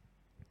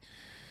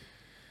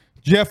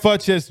 Jeff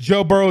Futch says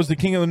Joe Burrow is the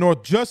king of the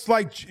North. Just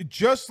like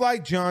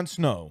Jon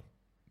Snow,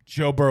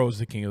 Joe Burrow is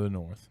the king of the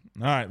North.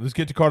 All right, let's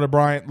get to Carter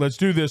Bryant. Let's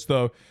do this,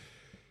 though.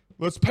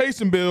 Let's pay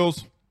some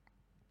bills.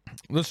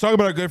 Let's talk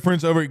about our good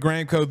friends over at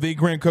Gramco,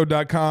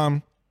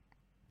 thegramco.com.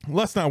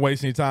 Let's not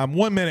waste any time.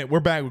 1 minute, we're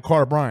back with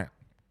Carter Bryant.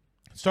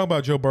 Let's talk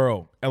about Joe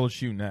Burrow,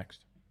 LSU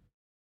next.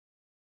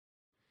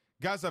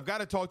 Guys, I've got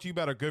to talk to you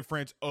about our good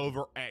friends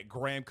over at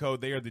Gramco.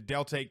 They are the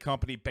Delta 8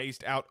 company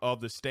based out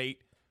of the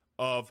state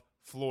of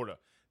Florida.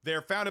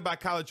 They're founded by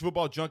college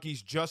football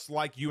junkies just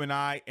like you and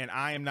I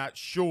am not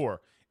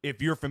sure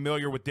if you're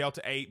familiar with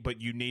Delta 8, but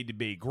you need to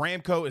be.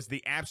 Gramco is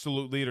the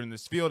absolute leader in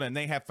this field, and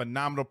they have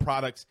phenomenal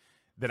products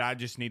that I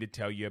just need to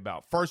tell you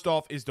about. First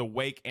off is the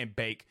Wake and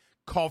Bake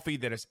coffee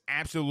that is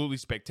absolutely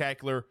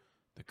spectacular.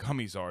 The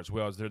gummies are as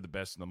well, as they're the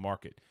best in the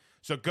market.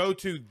 So go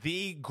to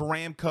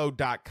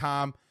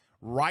thegramco.com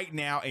right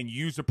now and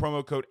use the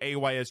promo code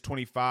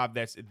AYS25.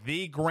 That's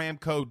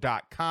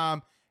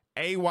thegramco.com,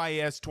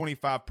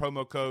 AYS25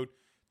 promo code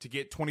to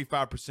get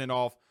 25%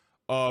 off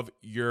of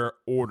your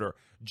order.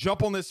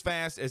 Jump on this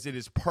fast as it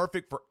is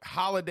perfect for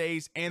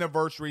holidays,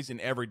 anniversaries, and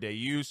everyday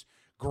use.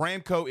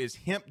 Gramco is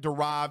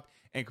hemp-derived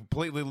and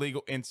completely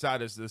legal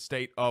inside of the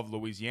state of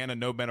Louisiana.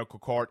 No medical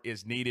card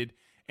is needed,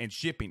 and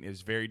shipping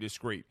is very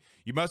discreet.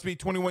 You must be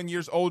 21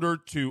 years older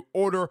to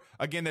order.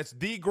 Again, that's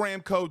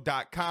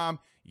thegramco.com.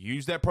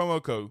 Use that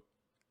promo code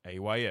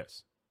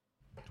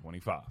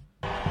AYS25.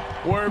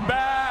 We're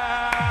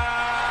back.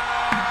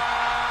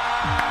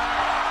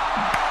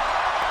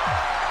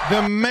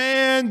 The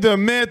man, the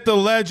myth, the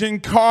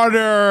legend,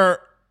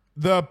 Carter,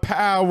 the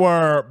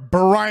power,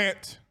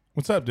 Bryant.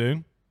 What's up,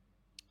 dude?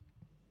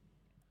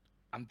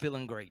 I'm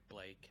feeling great,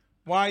 Blake.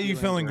 Why are you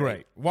feeling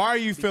great? Why are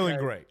you feeling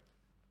great?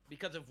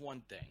 Because of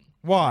one thing.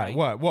 Why?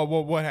 Right?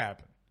 What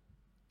happened?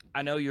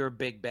 I know you're a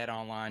big bet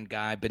online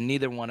guy, but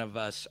neither one of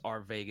us are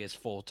Vegas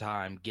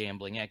full-time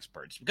gambling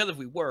experts. Because if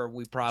we were,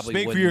 we probably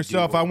Speak for wouldn't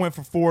yourself. do I went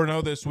for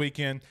 4-0 this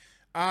weekend.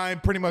 I'm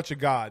pretty much a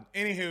god.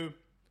 Anywho.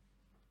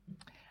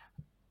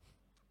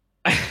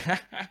 I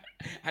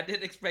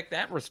didn't expect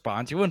that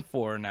response. You went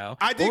 4-0.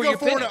 I did go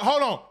 4-0.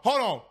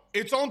 Hold on.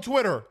 It's on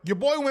Twitter. Your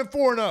boy went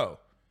 4-0.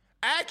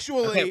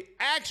 Actually,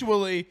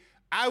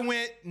 I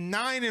went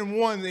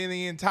 9-1 in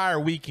the entire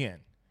weekend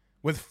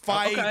with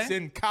fights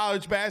and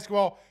college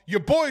basketball. Your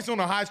boy's on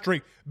a hot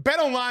streak.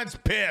 BetOnline's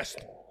pissed.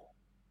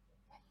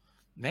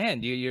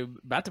 Man, you're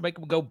about to make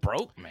them go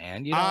broke,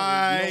 man.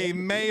 I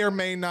may or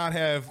may not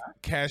have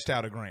cashed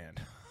out $1,000.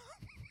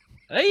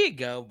 There you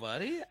go,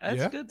 buddy.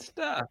 That's good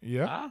stuff.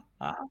 Yeah.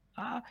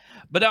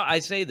 But no, I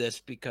say this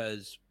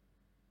because,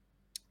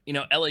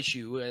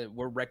 LSU,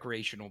 we're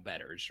recreational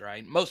bettors,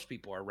 right? Most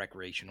people are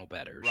recreational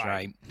bettors,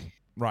 right?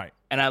 Right.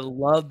 And I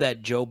love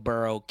that Joe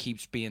Burrow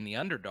keeps being the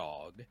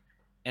underdog,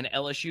 and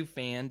LSU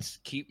fans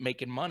keep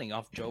making money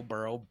off Joe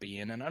Burrow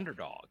being an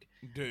underdog.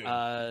 Dude.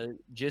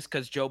 Just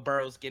because Joe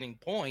Burrow's getting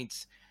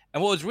points.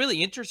 And what was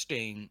really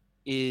interesting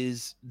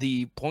is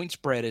the point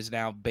spread is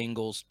now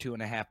Bengals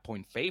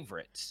 2.5-point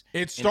favorites.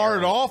 It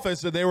started off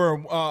as that they were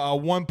a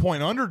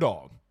 1-point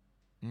underdog.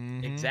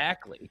 Mm-hmm.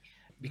 Exactly.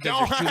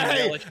 Because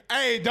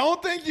hey,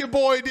 don't think your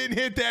boy didn't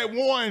hit that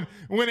one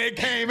when it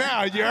came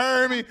out. You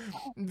heard me?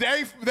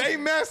 They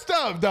messed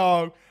up,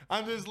 dog.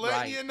 I'm just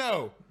letting you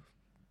know.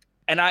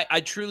 And I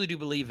truly do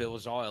believe it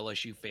was all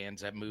LSU fans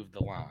that moved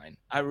the line.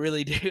 I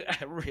really do.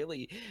 I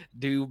really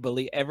do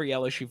believe every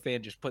LSU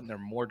fan just putting their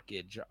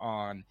mortgage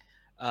on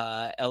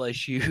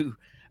LSU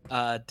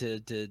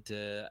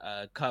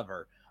to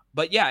cover.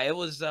 But yeah, it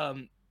was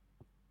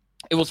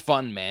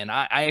fun, man.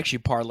 I actually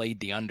parlayed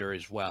the under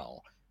as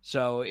well.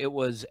 So it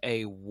was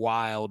a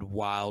wild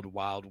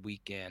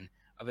weekend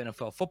of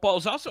NFL football. It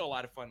was also a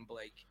lot of fun,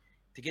 Blake,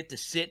 to get to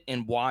sit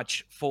and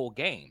watch full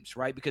games,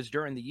 right? Because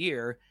during the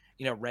year,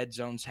 red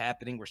zone's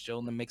happening. We're still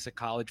in the mix of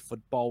college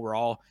football. We're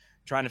all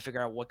trying to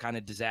figure out what kind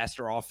of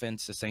disaster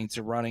offense the Saints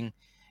are running.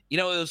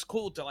 It was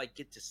cool to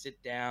get to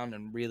sit down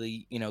and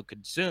really,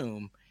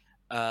 consume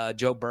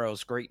Joe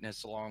Burrow's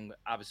greatness along,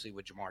 obviously,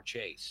 with Jamar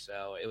Chase.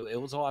 So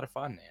it was a lot of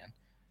fun, man.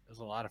 It was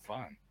a lot of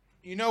fun.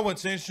 You know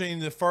what's interesting?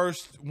 The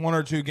first 1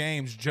 or 2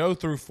 games, Joe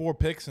threw 4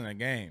 picks in a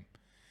game.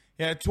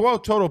 He had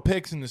 12 total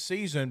picks in the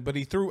season, but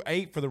he threw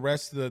 8 for the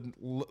rest of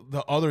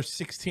the other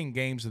 16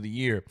 games of the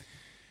year.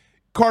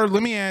 Carter,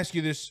 let me ask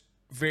you this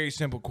very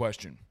simple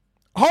question.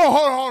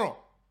 Hold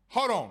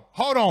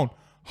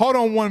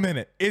on 1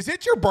 minute. Is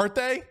it your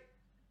birthday?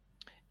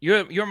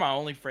 You're my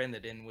only friend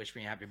that didn't wish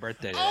me happy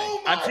birthday today.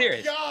 Oh my I'm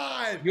serious.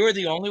 God. You're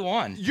the only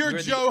one. You're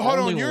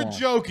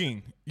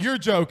joking. You're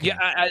joking.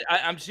 Yeah,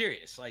 I'm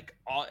serious.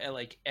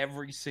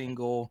 Every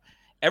single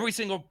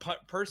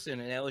person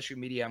in LSU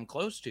media I'm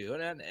close to,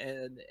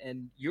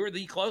 and you're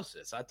the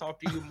closest. I talk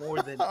to you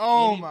more than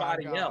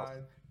anybody else.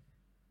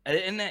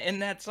 And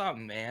that's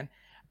something, man.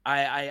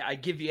 I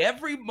give you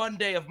every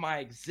Monday of my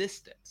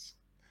existence.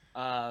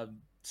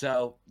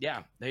 So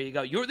yeah, there you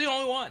go. You're the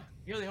only one.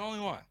 You're the only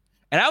one.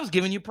 And I was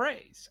giving you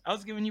praise.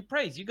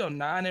 You go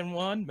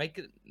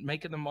 9-1,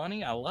 making the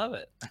money. I love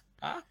it.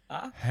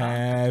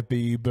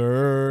 Happy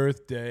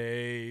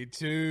birthday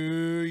to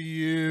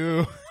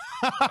you.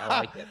 I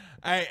like it.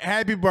 Hey,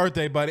 happy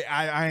birthday, buddy.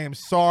 I am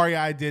sorry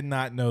I did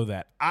not know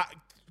that.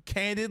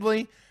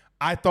 Candidly,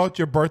 I thought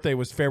your birthday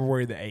was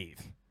February the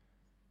 8th.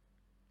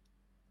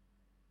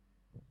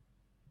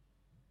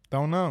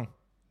 Don't know.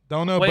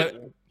 Wait,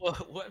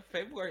 but what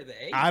February the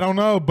 8th? I don't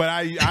know, but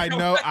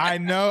I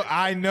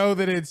know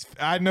that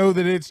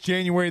it's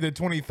January the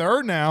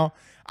 23rd now.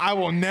 I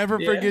will never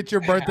forget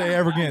your birthday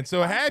ever again.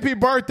 So happy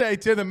birthday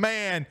to the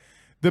man,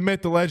 the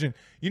myth, the legend.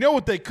 You know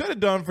what they could have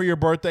done for your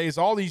birthday is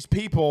all these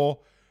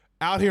people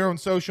out here on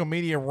social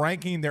media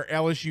ranking their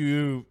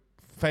LSU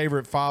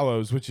favorite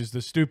follows, which is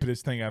the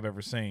stupidest thing I've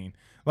ever seen.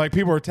 Like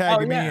people are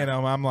tagging me in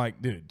them. I'm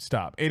like, dude,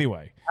 stop.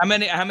 Anyway, how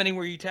many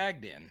were you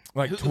tagged in?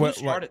 Like who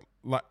started?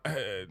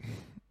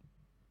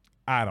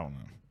 I don't know.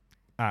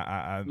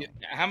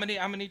 How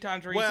many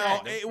times were you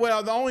tagged?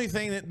 Well, the only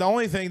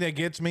thing that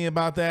gets me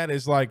about that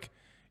is like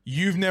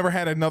you've never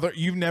had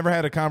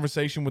a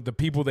conversation with the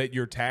people that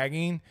you're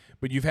tagging,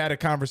 but you've had a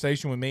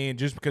conversation with me, and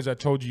just because I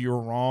told you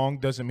were wrong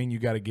doesn't mean you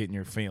got to get in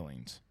your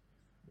feelings.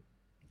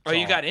 Oh,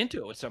 you got into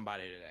it with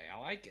somebody today. I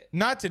like it.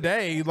 Not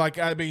today, like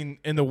I mean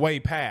in the way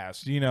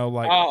past,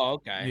 like. Oh,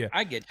 okay. Yeah.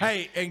 I get you.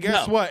 Hey, and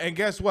guess what? And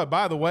guess what?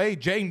 By the way,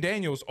 Jaden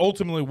Daniels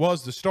ultimately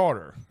was the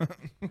starter.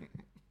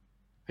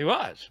 He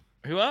was.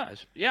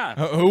 Yeah.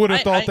 Who would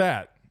have thought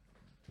that?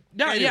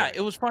 No, anyway. Yeah,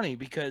 it was funny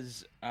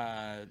because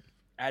I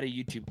had a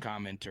YouTube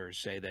commenter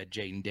say that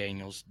Jaden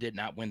Daniels did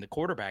not win the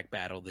quarterback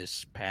battle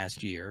this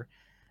past year.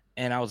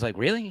 And I was like,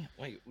 really?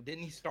 Wait,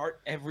 didn't he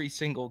start every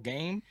single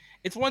game?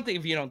 It's one thing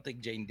if you don't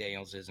think Jaden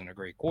Daniels isn't a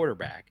great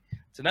quarterback.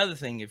 It's another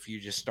thing if you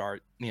just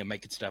start,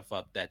 making stuff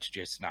up that's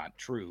just not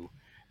true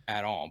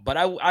at all. But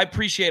I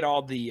appreciate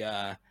all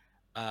the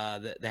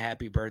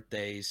happy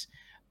birthdays.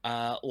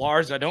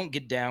 Lars, I don't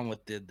get down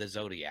with the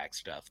Zodiac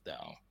stuff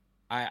though.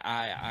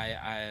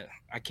 I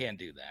can't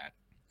do that.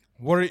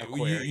 What are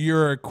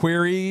you're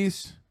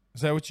Aquarius?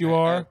 Is that what you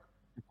are?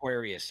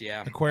 Aquarius,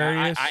 yeah.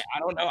 Aquarius. I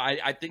don't know.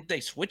 I think they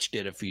switched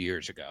it a few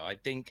years ago. I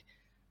think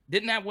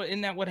isn't that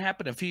what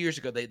happened a few years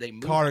ago? They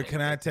moved Carter, it. can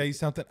I tell you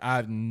something?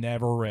 I've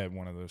never read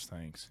one of those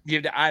things.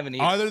 I haven't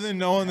either. Other than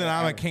knowing that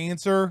I'm a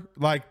Cancer,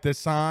 like the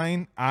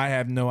sign, I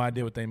have no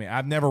idea what they mean.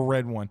 I've never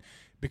read one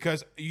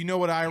because you know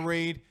what I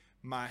read?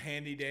 My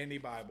handy dandy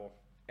Bible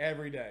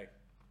every day.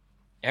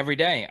 Every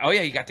day. Oh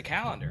yeah, you got the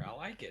calendar. I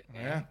like it.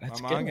 Yeah,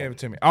 that's my good. mom gave it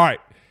to me. All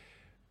right,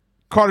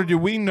 Carter, do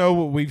we know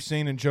what we've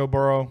seen in Joe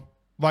Burrow?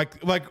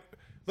 Like, let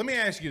me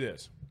ask you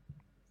this.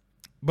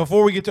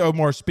 Before we get to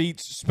Omar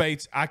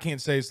Spates, I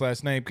can't say his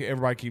last name because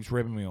everybody keeps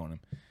ripping me on him.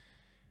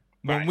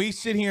 When we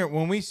sit here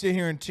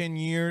in 10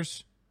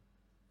 years,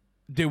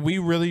 did we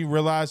really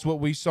realize what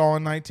we saw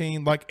in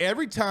 19? Like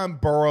every time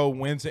Burrow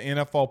wins an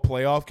NFL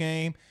playoff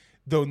game,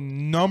 the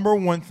number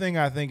one thing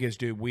I think is,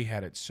 dude, we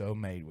had it so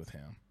made with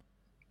him.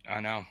 I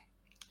know.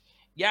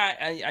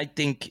 Yeah, I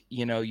think,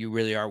 you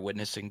really are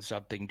witnessing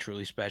something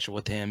truly special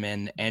with him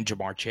and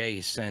Ja'Marr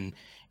Chase. And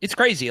it's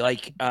crazy.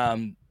 Like,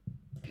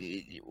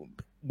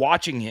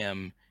 watching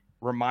him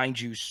reminds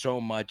you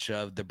so much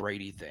of the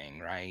Brady thing,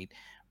 right?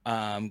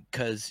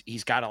 Because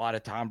he's got a lot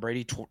of Tom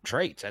Brady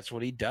traits. That's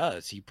what he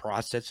does. He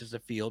processes the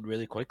field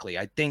really quickly.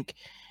 I think,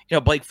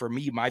 Blake, for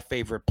me, my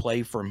favorite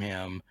play from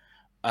him,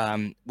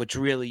 which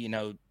really,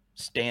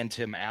 stands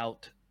him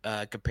out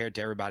compared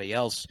to everybody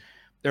else,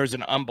 there was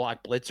an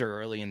unblocked blitzer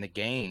early in the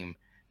game,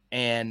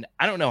 and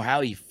I don't know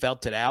how he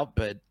felt it out,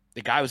 but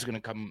the guy was going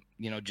to come,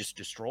 just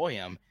destroy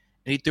him,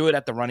 and he threw it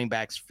at the running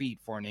back's feet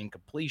for an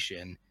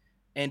incompletion.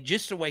 And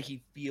just the way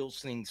he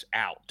feels things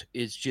out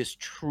is just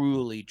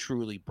truly,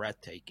 truly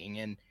breathtaking.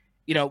 And,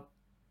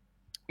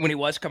 when he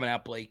was coming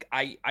out, Blake,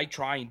 I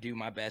try and do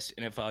my best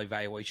NFL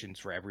evaluations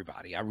for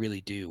everybody. I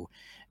really do.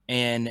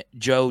 And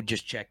Joe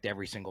just checked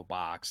every single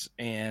box.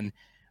 And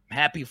I'm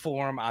happy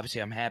for him.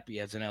 Obviously, I'm happy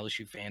as an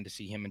LSU fan to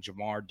see him and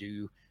Ja'Marr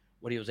do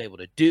what he was able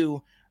to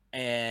do.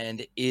 And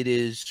it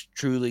is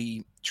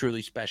truly,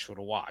 truly special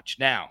to watch.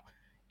 Now,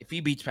 if he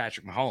beats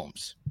Patrick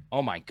Mahomes,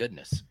 oh my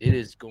goodness, it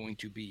is going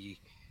to be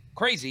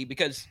crazy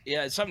because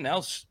something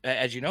else,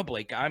 as you know,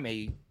 Blake, I'm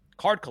a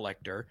card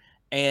collector,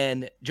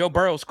 and Joe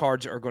Burrow's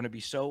cards are going to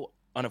be so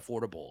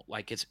unaffordable.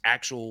 Like it's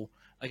actual,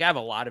 like I have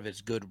a lot of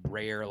his good,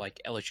 rare,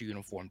 like LSU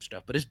uniform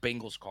stuff, but his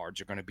Bengals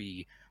cards are going to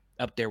be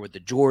up there with the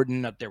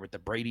Jordan, up there with the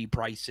Brady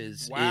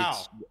prices.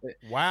 Wow.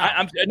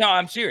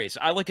 I'm serious.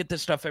 I look at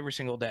this stuff every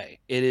single day.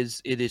 It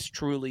is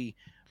truly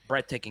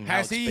breathtaking.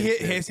 Has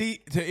he,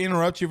 to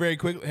interrupt you very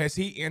quickly, has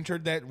he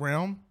entered that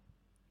realm?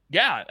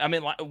 Yeah. I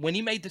mean, when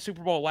he made the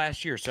Super Bowl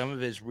last year, some of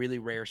his really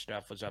rare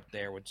stuff was up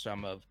there with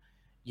some of,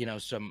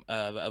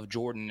 of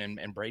Jordan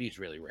and Brady's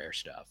really rare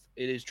stuff.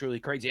 It is truly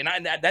crazy. And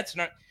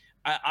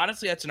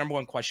honestly, that's the number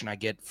one question I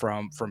get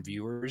from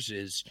viewers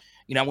is,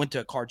 I went to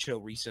a card show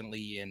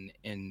recently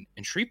in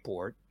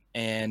Shreveport,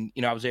 and,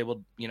 I was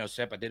able,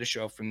 I did a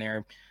show from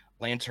there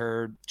Lance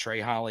Hurd, Trey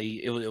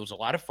Holly. It was a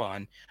lot of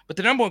fun. But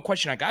the number one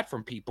question I got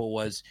from people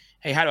was,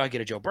 hey, how do I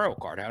get a Joe Burrow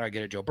card? How do I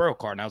get a Joe Burrow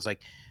card? And I was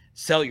like,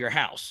 sell your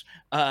house.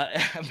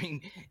 I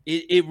mean,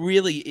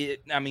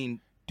 I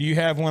mean, do you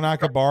have one I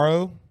could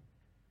borrow?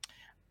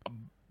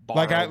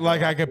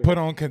 I could put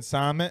on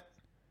consignment?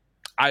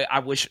 I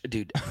wish,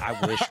 dude.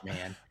 I wish,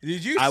 man.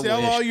 Did you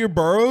sell all your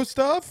Burrow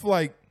stuff?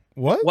 Like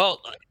what?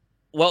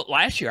 Well,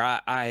 last year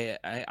I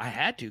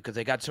had to because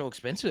they got so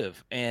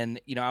expensive, and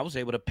I was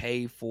able to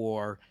pay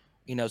for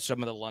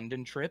some of the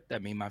London trip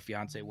that me and my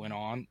fiance went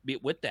on.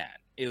 With that,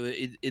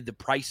 the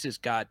prices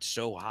got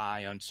so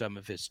high on some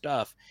of his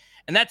stuff,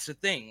 and that's the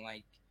thing.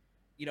 Like,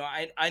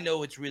 I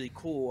know it's really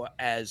cool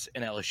as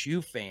an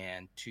LSU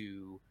fan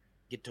to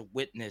get to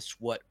witness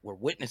what we're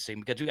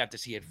witnessing because we got to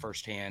see it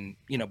firsthand,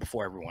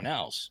 before everyone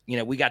else.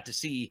 We got to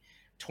see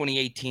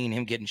 2018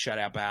 him getting shut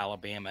out by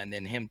Alabama and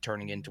then him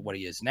turning into what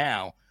he is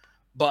now.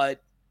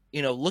 But,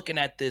 looking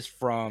at this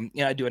from,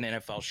 I do an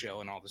NFL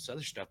show and all this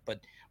other stuff, but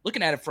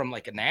looking at it from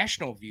like a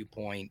national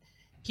viewpoint,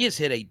 he has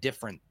hit a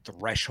different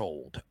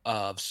threshold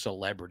of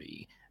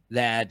celebrity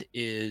that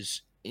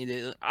is,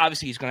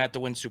 obviously he's going to have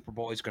to win Super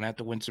Bowl. He's going to have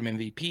to win some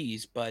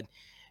MVPs, but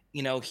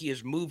he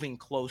is moving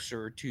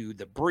closer to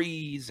the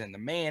Brees and the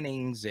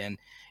Mannings and,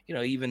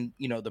 even,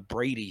 the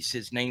Bradys.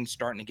 His name's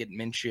starting to get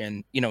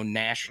mentioned,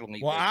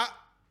 nationally. Well,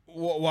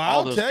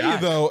 I'll tell you,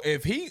 though,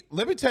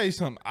 let me tell you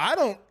something.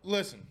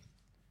 Listen,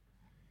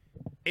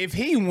 if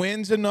he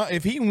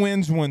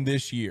wins one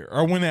this year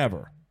or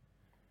whenever,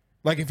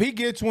 like if he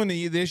gets one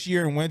this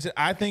year and wins it,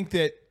 I think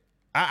that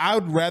I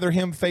would rather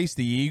him face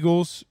the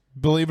Eagles,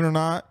 believe it or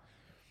not.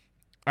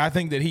 I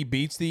think that he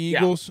beats the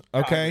Eagles. Yeah,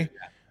 okay.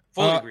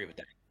 Fully agree with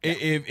that. Yeah.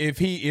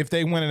 If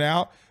they win it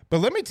out. But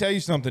let me tell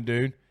you something,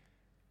 dude.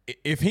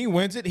 If he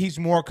wins it, he's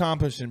more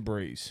accomplished than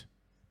Brees.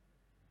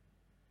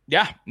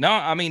 Yeah. No,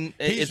 I mean,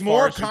 he's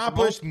more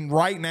accomplished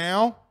right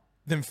now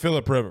than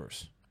Phillip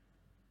Rivers.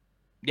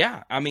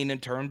 Yeah. I mean, in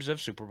terms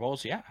of Super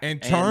Bowls, yeah. In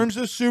terms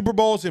of Super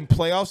Bowls and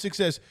playoff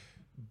success,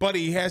 but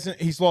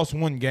he's lost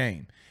one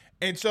game.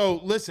 And so,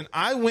 listen,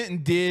 I went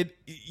and did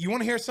 – you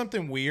want to hear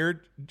something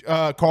weird,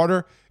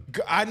 Carter?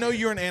 I know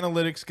you're an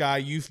analytics guy.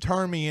 You've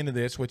turned me into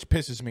this, which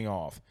pisses me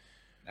off.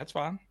 That's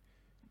fine.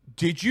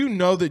 Did you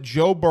know that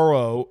Joe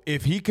Burrow,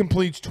 if he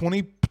completes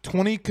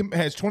 20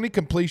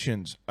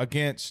 completions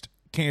against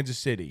Kansas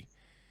City,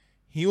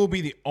 he will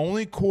be the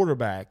only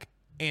quarterback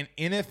in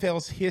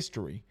NFL's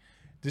history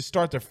to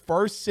start the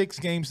first 6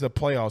 games of the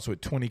playoffs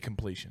with 20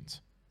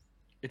 completions?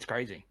 It's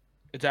crazy.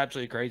 It's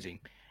absolutely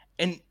crazy.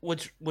 And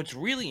what's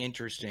really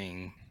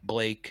interesting,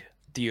 Blake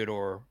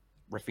Theodore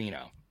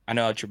Ruffino. I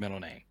know that's your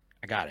middle name.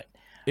 I got it.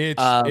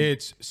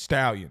 It's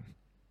Stallion.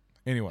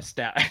 Anyway.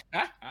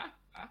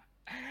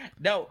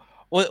 No,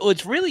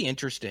 what's really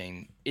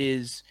interesting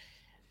is,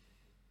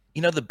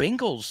 the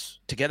Bengals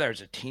together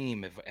as a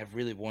team have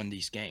really won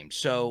these games.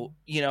 So,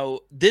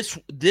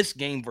 this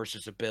game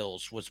versus the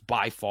Bills was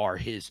by far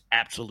his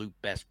absolute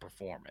best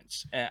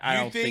performance.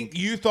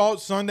 You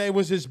thought Sunday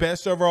was his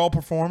best overall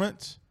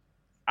performance?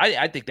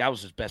 I think that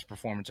was his best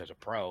performance as a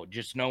pro.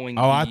 Just knowing.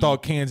 I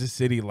thought Kansas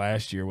City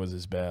last year was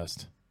his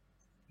best.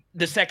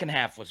 The second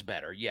half was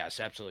better. Yes,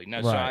 absolutely.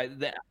 No, right.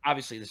 So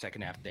obviously the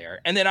second half there,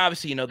 and then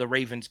obviously the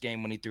Ravens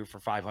game when he threw for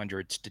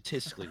 500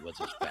 statistically was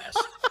his best.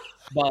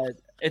 But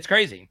it's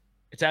crazy.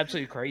 It's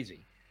absolutely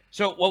crazy.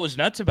 So what was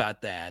nuts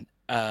about that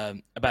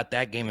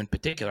game in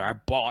particular? I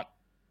bought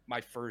my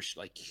first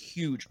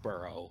huge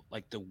Burrow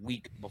the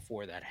week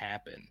before that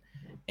happened,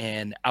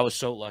 and I was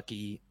so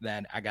lucky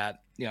that I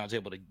got I was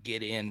able to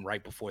get in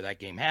right before that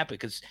game happened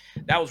because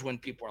that was when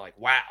people were like,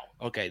 "Wow,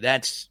 okay,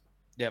 that's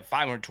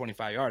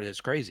 525 yards.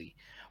 That's crazy."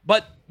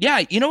 But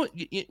yeah,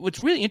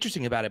 what's really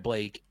interesting about it,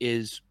 Blake,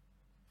 is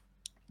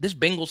this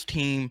Bengals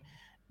team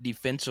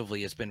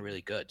defensively has been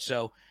really good.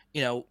 So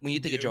when you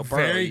think of Joe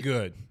Burrow, very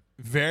good.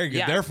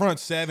 Yeah. Their front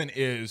seven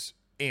is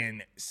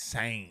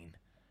insane.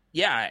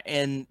 Yeah,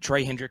 and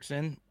Trey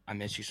Hendrickson, I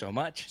miss you so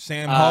much.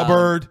 Sam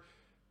Hubbard,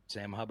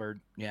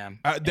 yeah.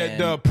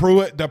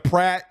 The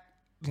Pratt,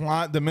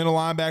 the middle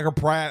linebacker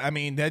Pratt. I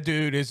mean, that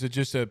dude is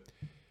just a.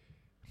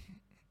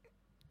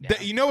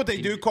 Yeah. You know what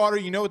they do, Carter?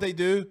 You know what they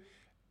do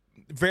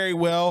very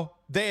well?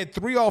 They had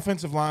 3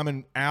 offensive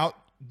linemen out.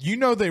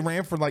 They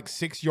ran for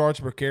 6 yards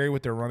per carry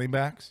with their running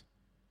backs.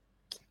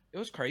 It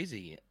was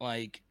crazy.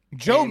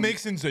 Joe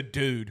Mixon's a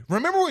dude.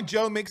 Remember when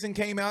Joe Mixon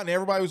came out and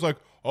everybody was like,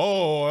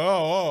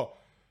 oh.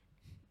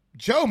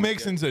 Joe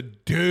Mixon's a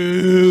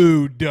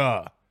dude.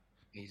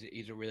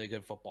 He's a really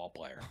good football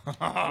player.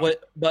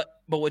 But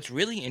what's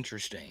really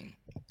interesting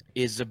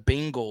is the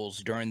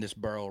Bengals during this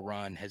Burrow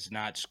run has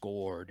not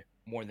scored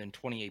more than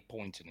 28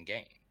 points in a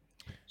game.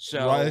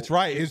 So that's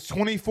right. It's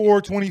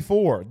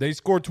 24-24. They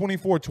scored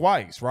 24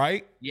 twice,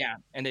 right? Yeah,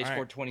 and they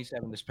scored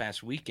 27 this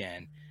past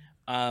weekend.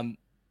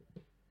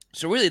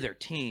 So really their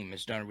team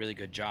has done a really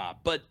good job.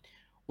 But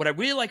what I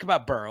really like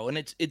about Burrow, and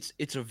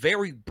it's a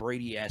very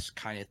Brady-esque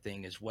kind of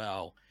thing as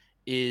well,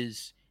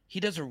 is he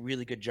does a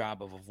really good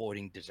job of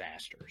avoiding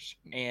disasters.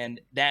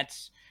 And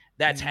that's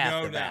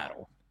half the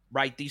battle.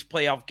 right? These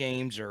playoff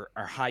games are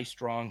high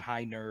strung,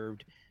 high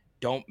nerved.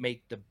 Don't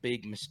make the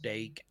big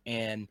mistake.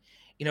 And,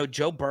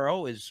 Joe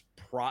Burrow is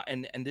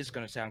and this is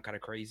going to sound kind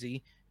of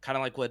crazy, kind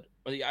of like what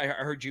I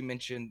heard you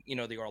mention,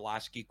 the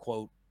Orlovsky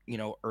quote,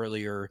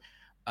 earlier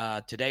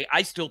today.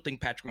 I still think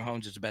Patrick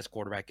Mahomes is the best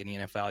quarterback in the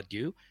NFL. I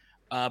do.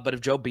 But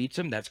if Joe beats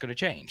him, that's going to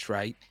change,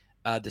 right?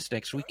 This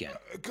next weekend.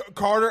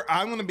 Carter,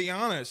 I'm going to be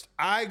honest.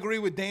 I agree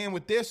with Dan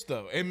with this,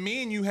 though. And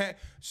me and you had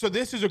 – so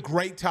this is a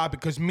great topic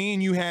because me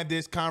and you had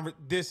this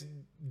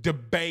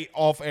debate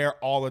off air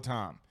all the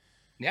time.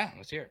 Yeah,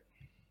 let's hear it.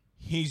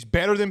 He's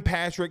better than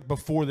Patrick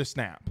before the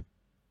snap.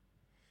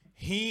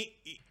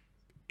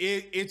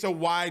 It's a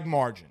wide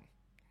margin.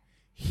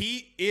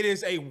 It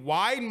is a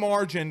wide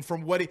margin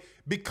from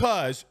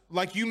because,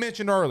 like you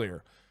mentioned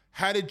earlier,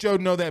 how did Joe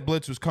know that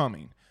blitz was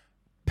coming?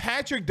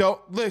 Patrick's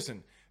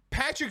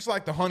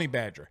like the honey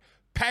badger.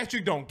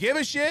 Patrick don't give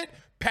a shit.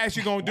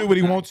 Patrick gonna do what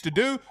he wants to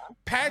do.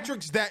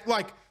 Patrick's that,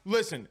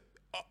 listen,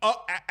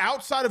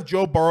 outside of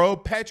Joe Burrow,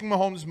 Patrick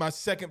Mahomes is my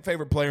second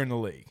favorite player in the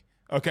league.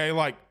 Okay,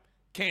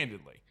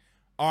 candidly.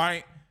 All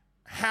right.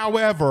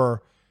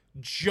 However,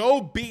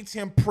 Joe beats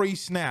him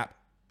pre-snap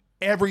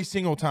every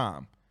single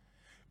time.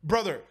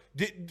 Brother,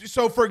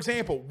 so for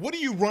example, what do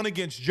you run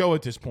against Joe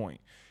at this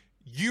point?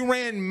 You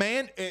ran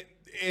man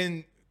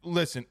and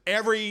listen,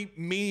 every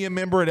media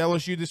member at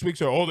LSU this week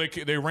said,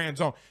 they ran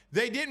zone.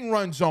 They didn't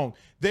run zone.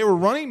 They were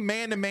running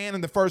man-to-man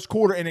in the first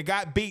quarter, and it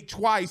got beat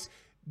twice.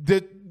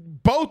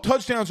 Both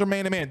touchdowns are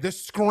man-to-man. The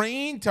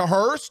screen to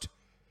Hurst,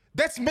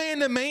 that's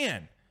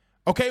man-to-man.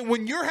 Okay,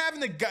 when you're having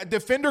the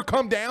defender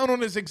come down on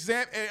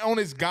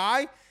his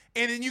guy,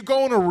 and then you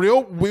go on a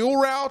real wheel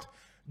route,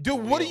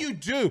 dude, what do you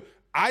do?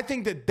 I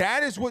think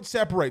that is what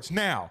separates.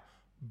 Now,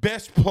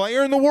 best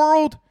player in the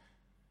world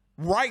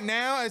right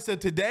now, as of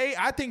today,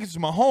 I think it's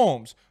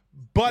Mahomes.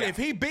 But if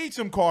he beats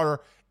him,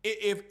 Carter,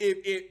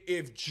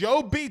 if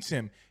Joe beats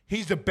him,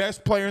 he's the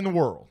best player in the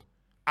world.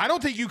 I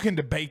don't think you can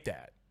debate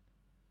that.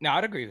 No,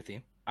 I'd agree with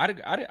you. I'd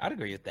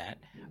agree with that.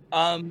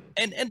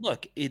 And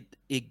look,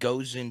 it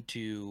goes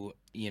into,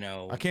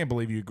 I can't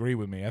believe you agree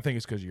with me. I think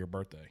it's because of your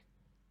birthday.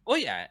 Well,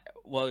 yeah.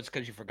 Well, it's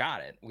because you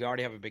forgot it. We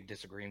already have a big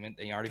disagreement,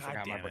 and you already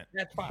forgot my birthday.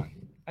 That's fine.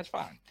 That's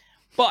fine.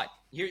 But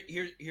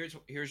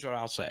here's what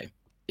I'll say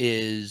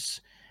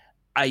is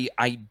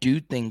I do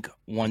think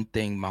one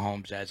thing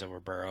Mahomes has over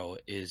Burrow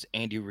is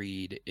Andy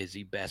Reid is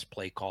the best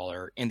play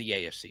caller in the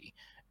AFC,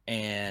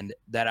 and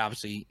that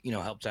obviously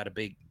helps out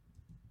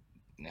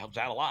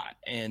a lot.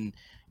 And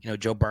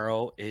Joe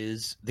Burrow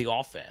is the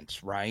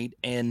offense, right?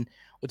 And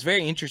what's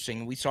very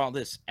interesting, we saw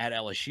this at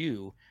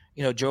LSU.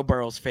 Joe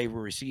Burrow's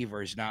favorite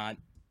receiver is not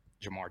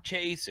Jamar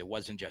Chase. It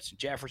wasn't Justin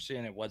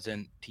Jefferson. It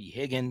wasn't T.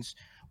 Higgins.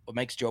 What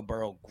makes Joe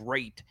Burrow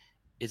great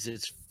is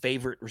his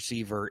favorite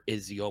receiver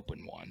is the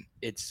open one.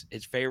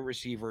 His favorite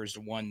receiver is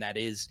the one that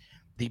is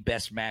the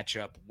best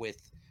matchup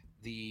with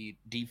the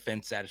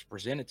defense that is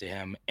presented to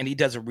him, and he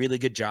does a really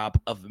good job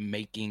of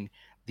making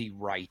the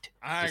right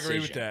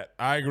decision.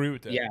 I agree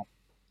with that. Yeah,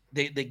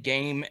 the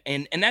game,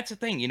 and that's the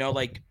thing,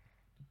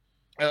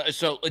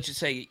 so let's just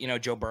say,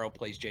 Joe Burrow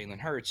plays Jalen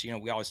Hurts.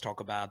 We always talk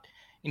about,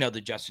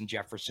 the Justin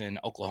Jefferson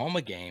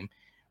Oklahoma game.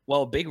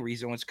 Well, a big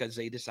reason was because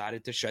they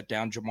decided to shut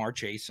down Jamar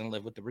Chase and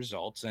live with the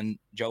results, and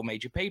Joe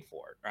made you pay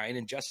for it, right?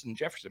 And Justin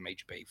Jefferson made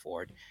you pay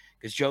for it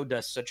because Joe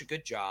does such a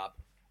good job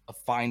of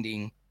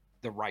finding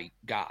the right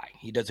guy.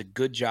 He does a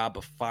good job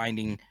of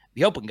finding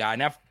the open guy.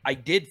 Now, I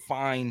did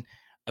find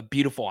a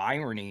beautiful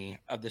irony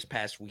of this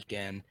past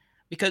weekend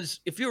because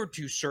if you were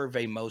to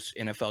survey most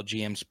NFL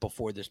GMs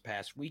before this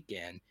past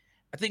weekend,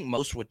 I think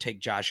most would take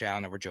Josh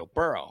Allen over Joe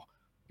Burrow.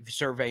 If you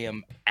survey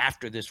him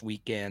after this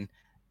weekend,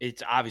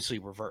 it's obviously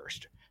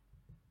reversed.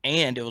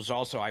 And it was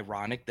also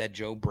ironic that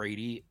Joe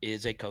Brady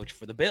is a coach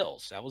for the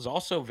Bills. That was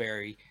also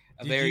very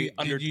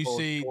Did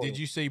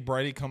you see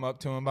Brady come up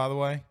to him, by the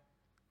way?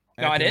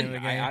 No, I didn't.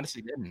 I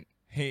honestly didn't.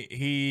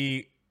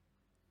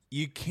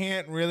 You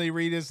can't really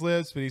read his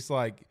lips, but he's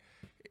like,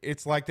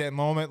 it's like that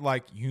moment,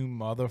 like, you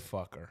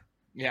motherfucker.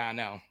 Yeah, I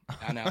know.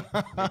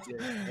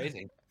 It's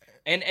crazy.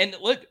 And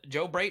look,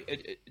 Joe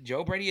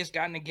Brady has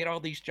gotten to get all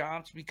these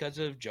jobs because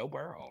of Joe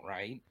Burrow,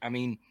 right? I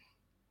mean,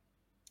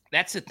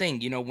 that's the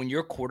thing. When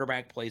your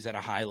quarterback plays at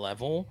a high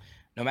level,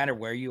 no matter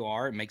where you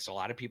are, it makes a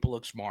lot of people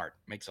look smart,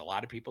 makes a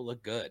lot of people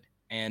look good,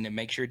 and it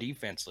makes your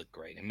defense look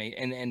great.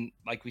 And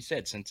like we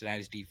said,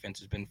 Cincinnati's defense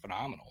has been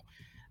phenomenal.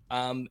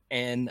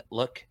 And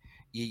look,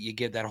 you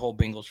give that whole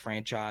Bengals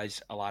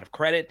franchise a lot of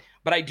credit,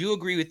 but I do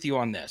agree with you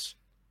on this.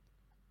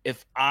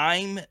 If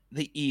I'm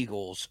the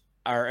Eagles,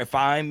 or if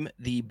I'm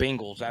the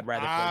Bengals, I'd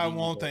rather play I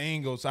want the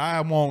Eagles.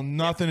 I want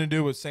nothing to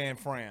do with San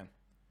Fran.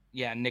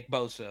 Yeah, Nick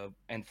Bosa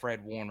and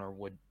Fred Warner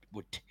would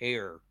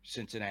tear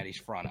Cincinnati's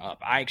front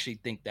up. I actually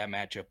think that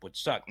matchup would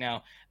suck.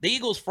 Now, the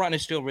Eagles' front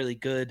is still really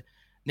good.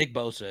 Nick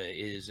Bosa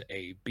is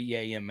a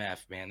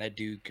BAMF, man. That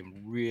dude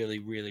can really,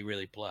 really,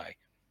 really play.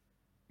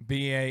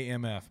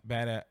 BAMF.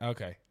 Bad.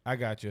 Okay, I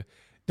got you.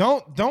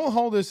 Don't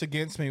hold this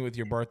against me with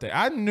your birthday.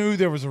 I knew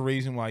there was a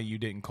reason why you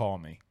didn't call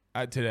me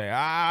today.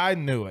 I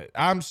knew it.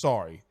 I'm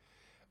sorry.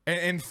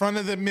 In front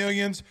of the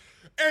millions,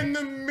 and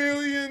the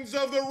millions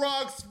of the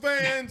Rocks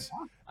fans.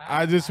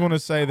 I just want to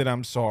say that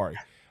I'm sorry.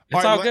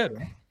 It's all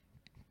good.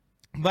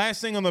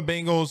 Last thing on the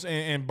Bengals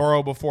and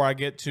Burrow before I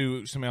get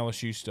to some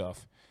LSU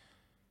stuff.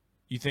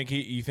 You think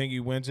he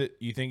wins it?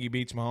 You think he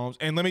beats Mahomes?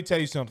 And let me tell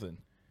you something.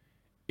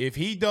 If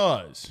he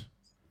does,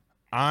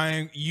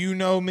 you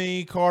know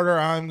me, Carter,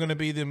 I'm going to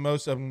be the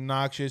most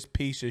obnoxious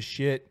piece of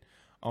shit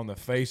on the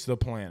face of the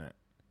planet.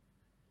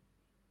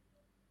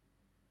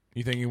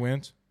 You think he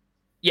wins?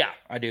 Yeah,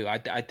 I do. I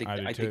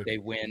think they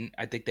win.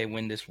 I think they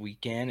win this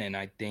weekend, and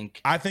I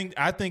think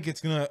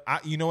it's gonna.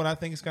 You know what I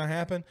think is gonna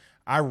happen?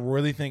 I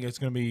really think it's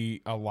gonna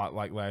be a lot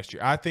like last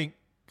year. I think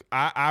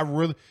I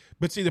really.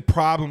 But see, the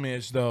problem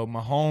is though,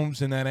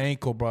 Mahomes and that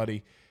ankle,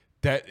 buddy.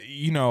 That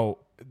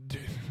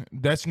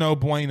that's no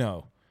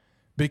bueno,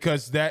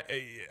 because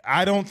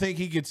I don't think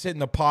he could sit in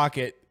the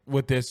pocket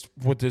with this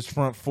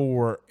front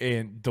four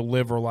and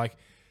deliver like.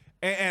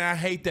 And I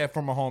hate that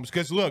for Mahomes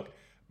because look.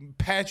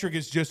 Patrick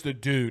is just a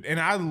dude, and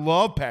I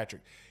love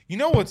Patrick. You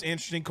know what's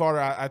interesting, Carter?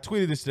 I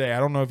tweeted this today. I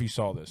don't know if you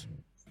saw this.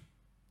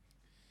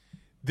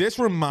 This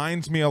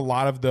reminds me a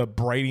lot of the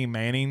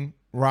Brady-Manning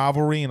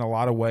rivalry in a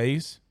lot of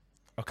ways,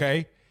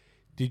 okay?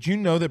 Did you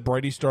know that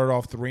Brady started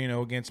off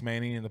 3-0 against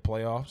Manning in the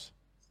playoffs?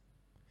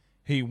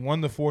 He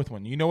won the fourth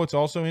one. You know what's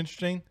also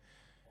interesting?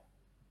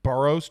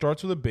 Burrow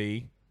starts with a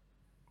B.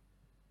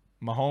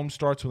 Mahomes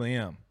starts with an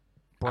M.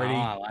 Brady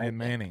and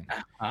Manning.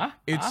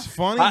 It's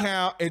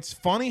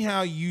funny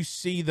how you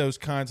see those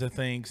kinds of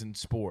things in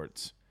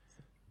sports.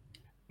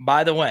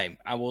 By the way,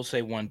 I will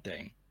say one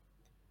thing.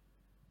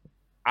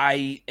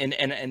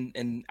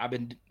 And I've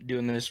been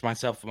doing this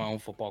myself for my own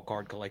football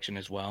card collection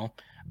as well.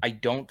 I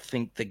don't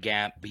think the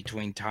gap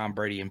between Tom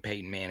Brady and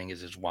Peyton Manning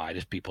is as wide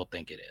as people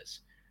think it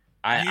is.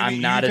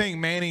 You think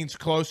Manning's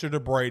closer to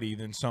Brady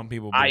than some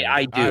people believe?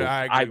 I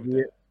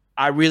do.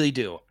 I really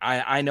do.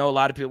 I know a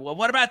lot of people. Well,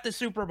 what about the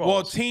Super Bowl?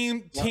 Well,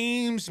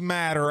 teams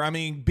matter. I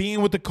mean,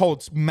 being with the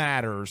Colts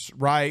matters,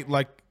 right?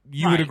 Like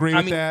you would agree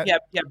with that?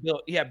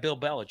 Bill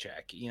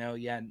Belichick.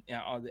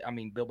 I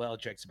mean, Bill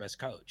Belichick's the best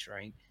coach,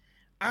 right?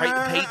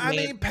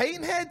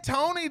 Peyton had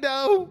Tony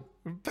though.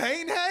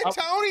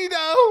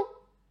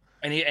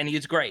 And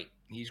he's great.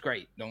 He's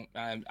great.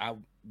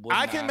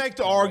 I can make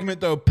the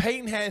argument though.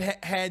 Peyton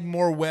had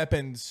more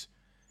weapons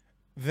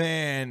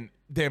than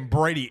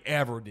Brady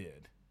ever did.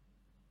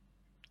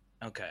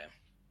 Okay.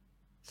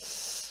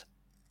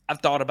 I've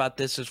thought about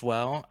this as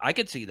well. I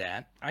could see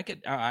that. I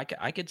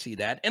could see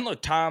that. And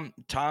look,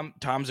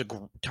 Tom's a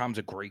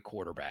great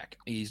quarterback.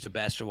 He's the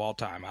best of all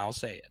time. I'll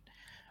say it.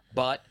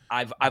 But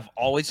I've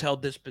always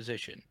held this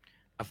position.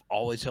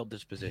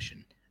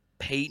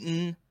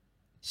 Peyton,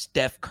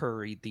 Steph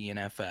Curry, the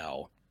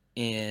NFL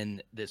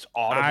in this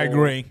audible. I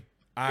agree.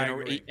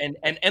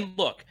 And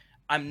look,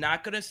 I'm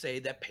not going to say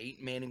that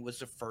Peyton Manning was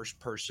the first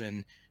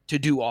person to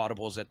do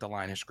audibles at the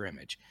line of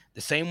scrimmage.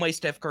 The same way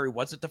Steph Curry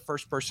wasn't the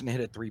first person to hit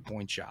a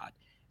three-point shot.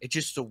 It's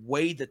just the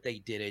way that they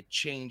did it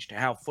changed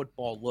how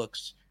football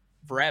looks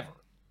forever.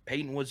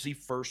 Peyton was the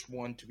first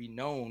one to be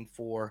known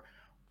for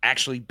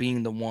actually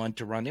being the one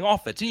to run the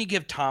offense. And you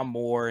give Tom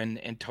Moore and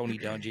Tony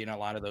Dungy and a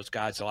lot of those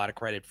guys a lot of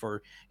credit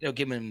for,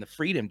 giving them the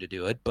freedom to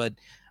do it. But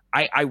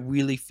I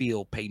really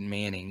feel Peyton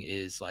Manning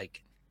is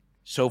like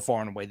so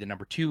far and away the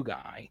number 2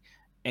 guy.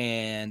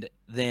 And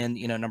then,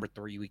 number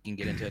 3, we can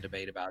get into a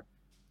debate about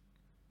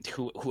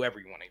whoever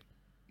you want to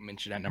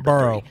mention at number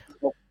Burrow.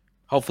 3.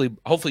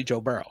 Hopefully Joe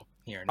Burrow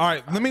here. All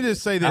right, let me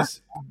just say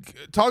this.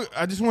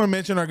 I just want to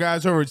mention our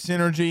guys over at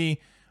Synergy,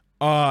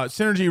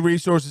 Synergy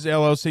Resources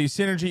LLC,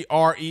 Synergy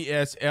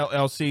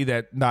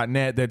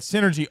RESLLC.net. That's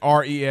Synergy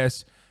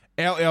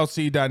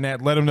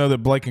RESLLC.net. Let them know that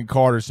Blake and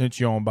Carter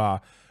sent you on by.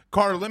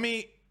 Carter, let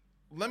me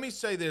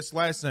say this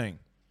last thing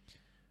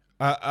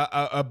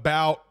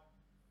about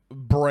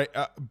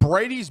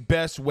Brady's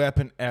best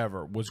weapon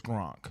ever was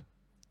Gronk.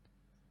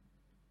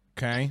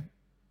 Okay.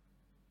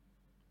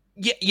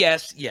 Yeah,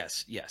 yes.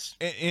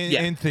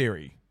 In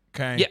theory,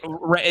 okay. Yeah,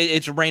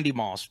 it's Randy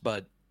Moss,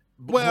 but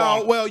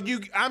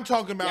I'm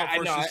talking about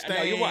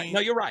sustained.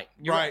 You're right.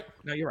 You're right.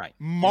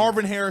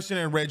 Marvin Harrison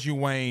and Reggie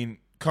Wayne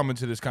come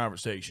into this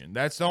conversation.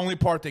 That's the only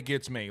part that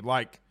gets me.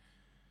 Anyway.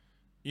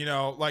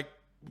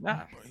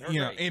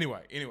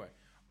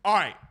 All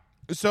right.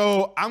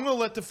 So I'm gonna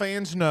let the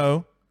fans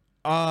know.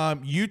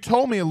 You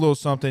told me a little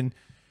something.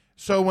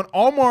 So when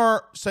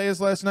Omar say his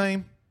last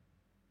name.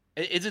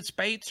 Is it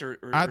Spates or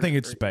I think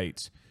it's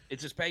Spates.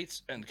 It's a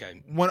Spates?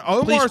 Okay. When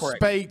Omar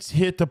Spates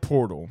hit the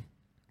portal,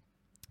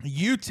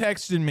 you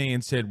texted me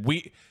and said,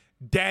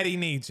 Daddy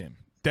needs him.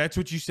 That's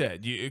what you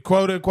said. You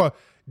quote unquote,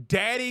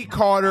 Daddy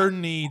Carter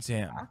needs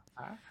him.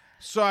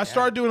 So I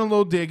started doing a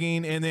little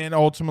digging, and then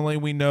ultimately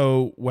we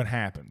know what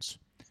happens.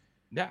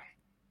 Yeah.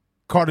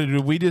 Carter,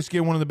 did we just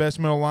get one of the best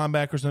middle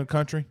linebackers in the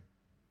country?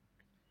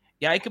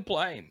 Yeah, he could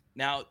play.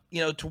 Now,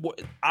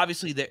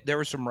 obviously there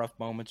were some rough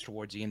moments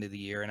towards the end of the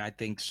year, and I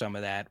think some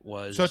of that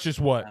was such as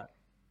what?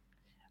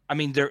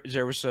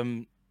 There were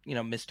some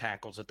missed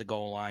tackles at the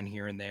goal line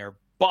here and there,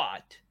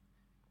 but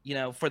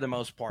for the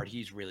most part,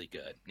 he's really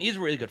good. He's a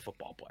really good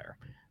football player.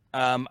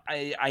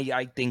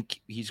 I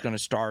think he's going to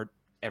start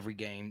every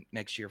game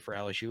next year for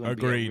LSU and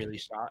Agreed. be a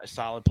really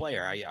solid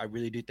player. I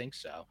really do think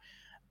so.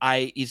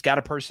 He's got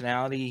a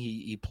personality.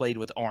 He played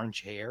with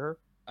orange hair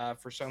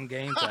for some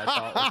games. I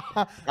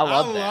thought I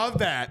love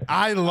that.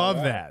 I love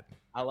that.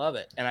 I love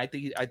it, and I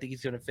think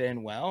he's going to fit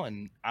in well.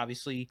 And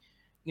obviously,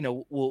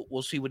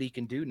 we'll see what he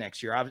can do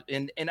next year.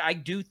 And I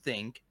do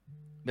think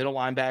middle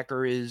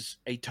linebacker is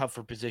a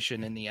tougher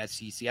position in the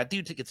SEC. I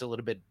do think it's a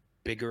little bit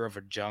bigger of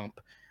a jump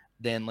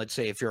than, let's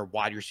say, if you're a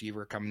wide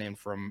receiver coming in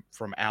from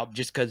out,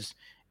 just because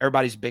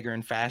everybody's bigger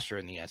and faster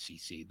in the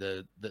SEC.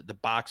 The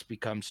box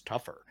becomes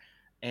tougher,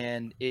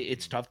 and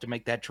it's tough to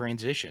make that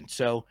transition.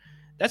 So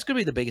that's going to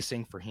be the biggest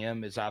thing for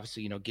him is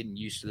obviously, getting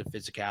used to the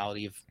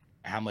physicality of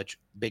how much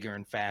bigger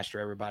and faster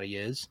everybody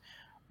is.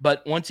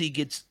 But once he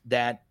gets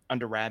that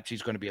under wraps,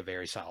 he's going to be a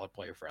very solid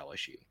player for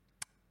LSU.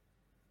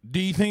 Do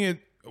you think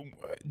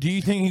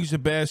he's the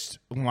best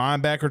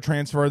linebacker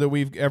transfer that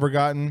we've ever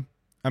gotten?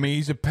 I mean,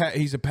 he's a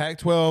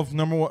Pac-12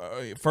 number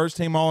one, first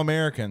team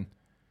All-American.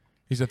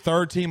 He's a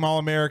third team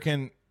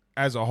All-American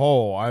as a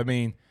whole. I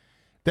mean,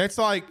 that's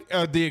like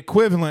the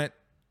equivalent.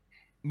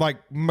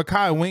 Like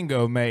Mekhi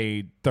Wingo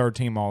made third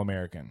team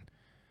All-American.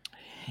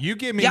 You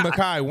give me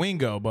Mekhi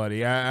Wingo,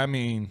 buddy. I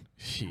mean,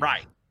 shit.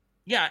 Right.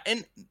 Yeah,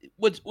 and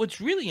what's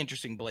really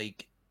interesting,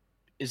 Blake,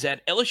 is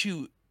that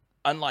LSU,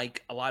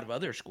 unlike a lot of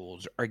other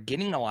schools, are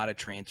getting a lot of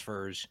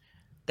transfers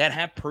that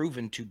have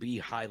proven to be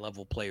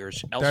high-level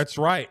players. That's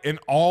right, and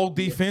all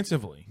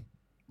defensively.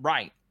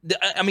 Right.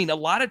 I mean, a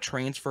lot of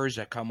transfers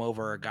that come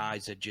over are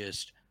guys that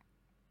just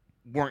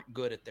weren't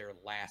good at their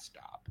last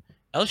stop.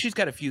 LSU's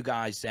got a few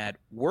guys that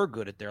were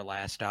good at their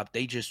last stop.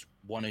 They just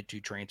wanted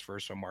to transfer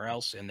somewhere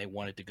else, and they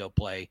wanted to go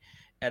play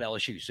at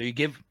LSU. So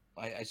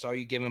I saw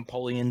you giving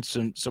Polian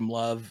some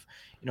love,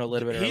 a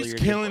little bit earlier. He's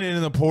killing it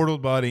in the portal,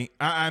 buddy.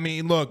 I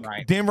mean, look,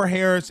 right. Denver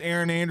Harris,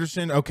 Aaron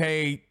Anderson,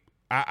 okay,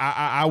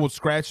 I would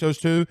scratch those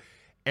two.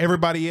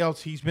 Everybody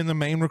else, he's been the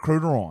main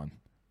recruiter on.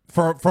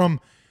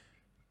 From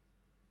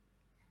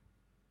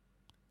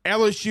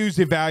LSU's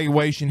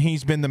evaluation,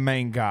 he's been the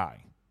main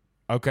guy.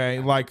 Okay,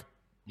 like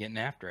getting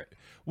after it.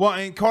 Well,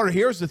 and Carter,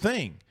 here's the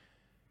thing.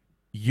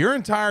 Your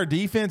entire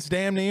defense,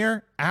 damn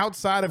near,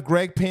 outside of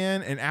Greg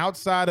Penn and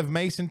outside of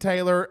Mason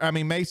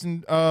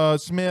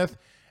Smith,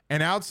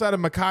 and outside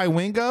of Mekhi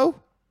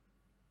Wingo,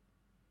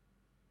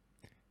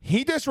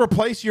 he just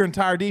replaced your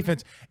entire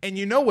defense. And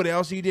you know what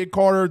else he did,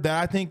 Carter,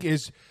 that I think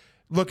is,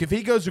 look, if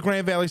he goes to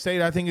Grand Valley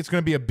State, I think it's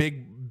going to be a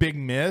big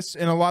miss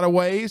in a lot of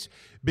ways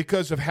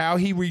because of how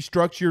he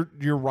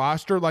restructured your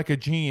roster like a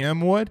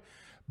GM would.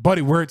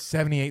 Buddy, we're at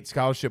 78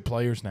 scholarship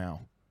players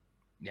now.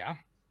 Yeah.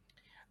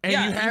 And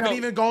you haven't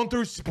even gone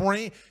through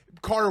spring.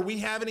 Carter, we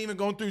haven't even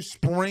gone through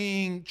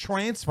spring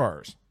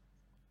transfers.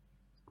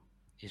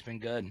 He's been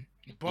good.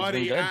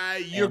 Buddy,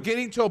 you're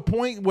getting to a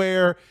point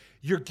where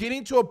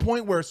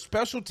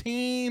special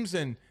teams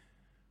and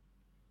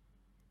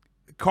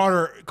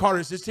Carter,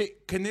 is this team,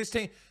 can this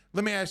team,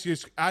 let me ask you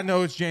this. I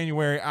know it's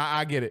January.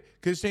 I get it.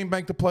 Can this team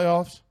make the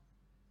playoffs?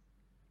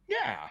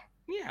 Yeah.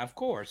 Yeah, of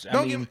course.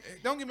 Don't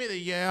give me the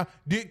yeah.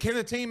 Can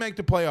the team make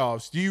the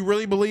playoffs? Do you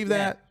really believe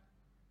that?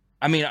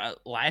 I mean,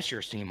 last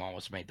year's team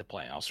almost made the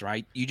playoffs,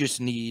 right? You just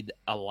need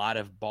a lot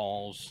of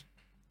balls,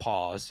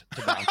 pause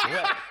to bounce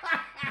away.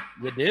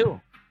 You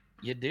do.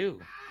 You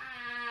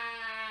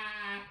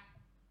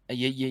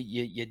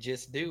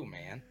just do,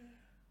 man.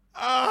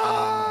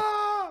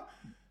 I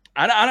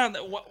don't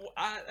know.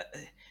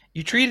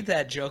 You treated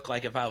that joke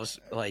like if I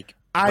was like.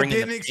 I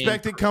didn't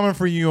expect it coming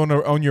for you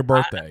on your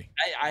birthday.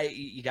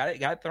 You got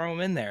to throw them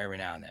in there every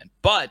now and then.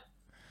 But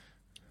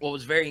what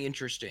was very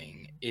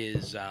interesting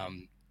is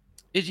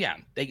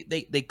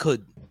they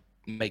could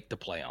make the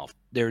playoff.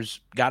 There's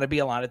got to be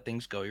a lot of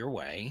things go your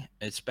way,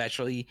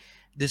 especially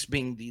this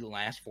being the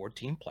last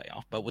 14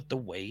 playoff. But with the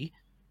way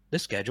the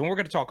schedule, we're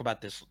going to talk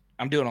about this.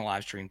 I'm doing a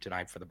live stream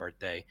tonight for the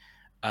birthday.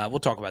 We'll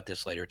talk about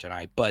this later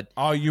tonight. But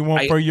all you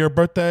want for your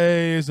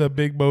birthday is a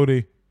big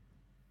booty,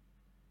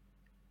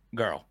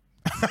 girl.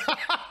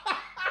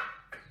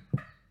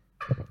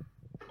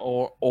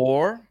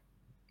 or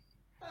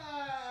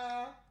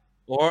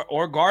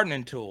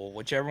gardening tool,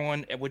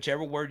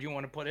 whichever word you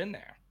want to put in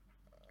there,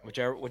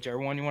 whichever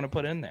one you want to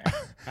put in there.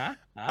 Huh?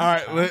 All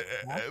right,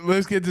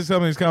 let's get to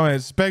some of these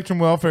comments. Spectrum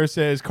Welfare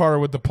says Carter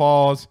with the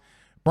pause.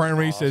 Brian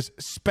Reese says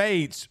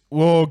Spates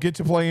will get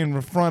to play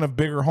in front of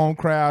bigger home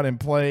crowd and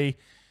play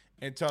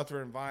in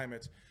tougher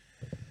environments.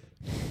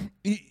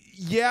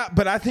 Yeah,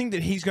 but I think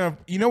that he's going to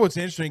 – you know what's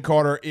interesting,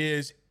 Carter,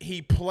 is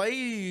he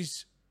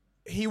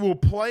will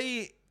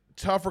play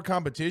tougher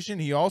competition.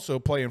 He also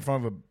play in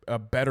front of a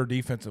better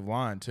defensive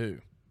line too.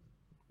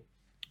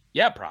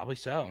 Yeah, probably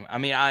so. I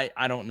mean,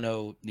 I don't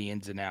know the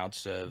ins and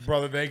outs of –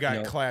 Brother, they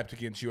got clapped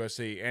against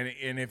USC.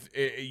 And if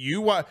you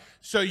watch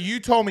 – so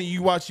you told me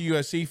you watched the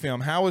USC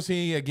film. How was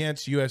he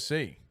against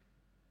USC?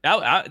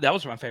 That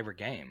was my favorite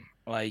game.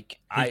 Like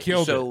he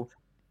killed it.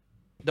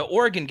 The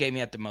Oregon game, he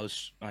had the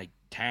most like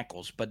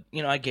tackles, but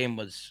that game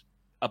was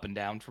up and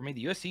down for me.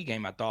 The USC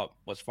game I thought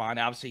was fine.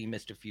 Obviously, he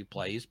missed a few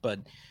plays, but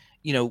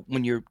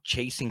when you're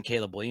chasing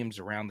Caleb Williams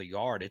around the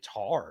yard, it's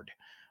hard,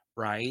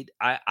 right?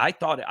 I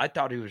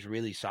thought he was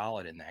really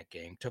solid in that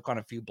game. Took on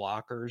a few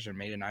blockers and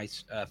made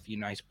a few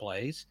nice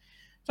plays.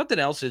 Something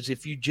else is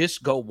if you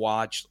just go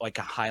watch like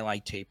a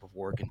highlight tape of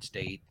Oregon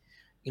State,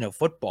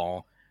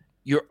 football,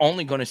 you're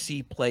only going to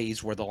see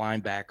plays where the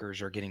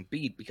linebackers are getting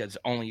beat because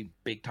only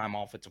big time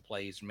offensive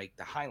plays make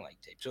the highlight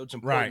tape. So it's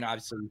important,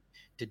 obviously,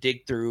 to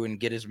dig through and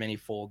get as many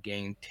full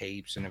game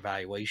tapes and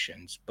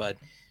evaluations. But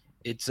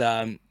it's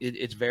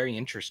very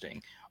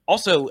interesting.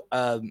 Also,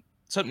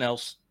 something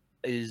else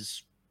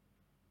is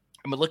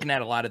I'm looking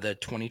at a lot of the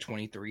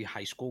 2023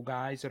 high school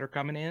guys that are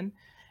coming in.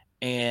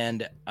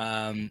 And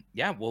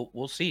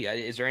we'll see.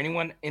 Is there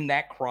anyone in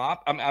that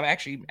crop? I'm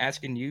actually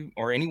asking you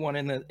or anyone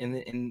in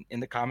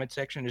the comment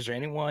section. Is there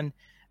anyone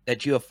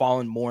that you have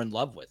fallen more in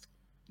love with?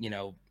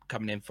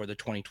 Coming in for the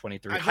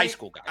 2023 high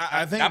school guys.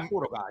 I think not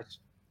portal guys.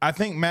 I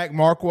think Mac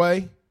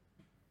Markway.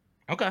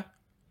 Okay.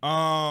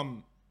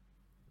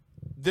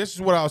 This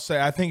is what I'll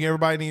say. I think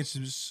everybody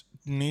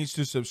needs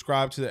to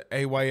subscribe to the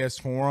AYS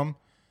forum.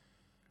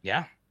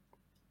 Yeah.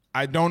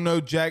 I don't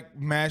know Jack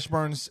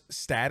Mashburn's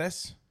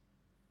status.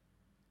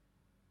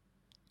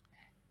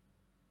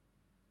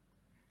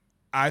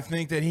 I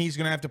think that he's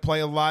going to have to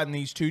play a lot in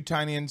these two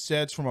tight end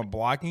sets from a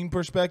blocking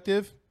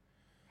perspective.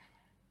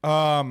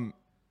 Buddy,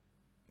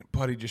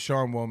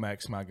 Deshaun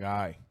Womack's my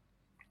guy.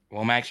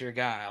 Womack's your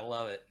guy. I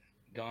love it.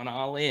 Going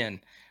all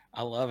in.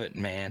 I love it,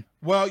 man.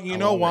 Well, you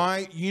know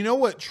why? You know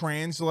what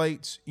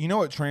translates?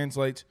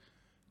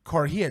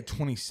 Carter, he had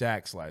 20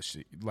 sacks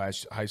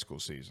last high school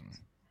season.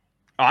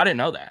 Oh, I didn't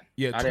know that.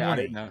 Yeah, 20. I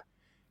didn't know.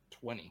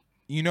 20.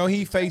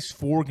 He faced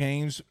 4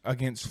 games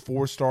against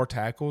 4-star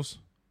tackles.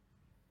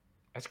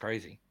 That's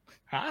crazy.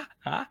 Yeah,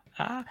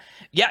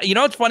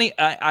 it's funny.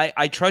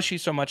 I trust you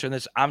so much on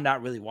this. I'm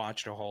not really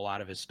watched a whole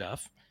lot of his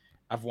stuff.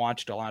 I've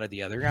watched a lot of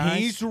the other guys.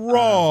 He's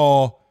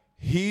raw.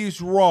 He's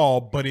raw.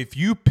 But if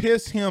you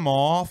piss him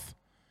off,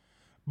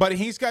 but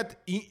he's got.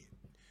 Do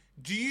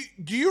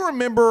you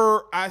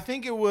remember? I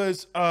think it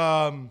was.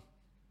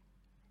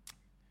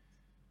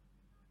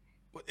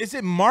 Is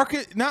it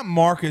Marcus? Not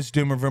Marcus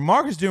Dumerville.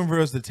 Marcus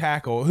Dumerville is the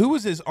tackle. Who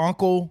was his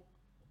uncle?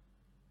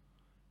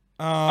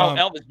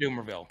 Elvis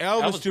Dumerville.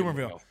 Elvis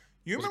Dumerville.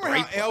 You remember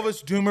how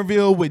Elvis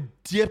Dumerville would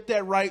dip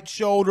that right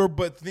shoulder,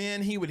 but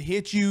then he would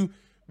hit you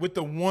with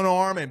the one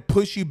arm and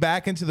push you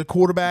back into the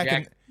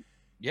quarterback?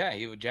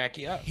 He would jack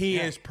you up. He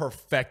has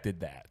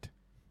perfected that.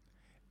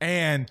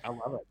 And I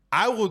love it.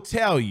 I will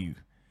tell you,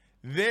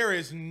 there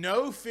is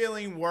no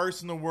feeling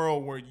worse in the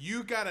world where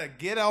you got to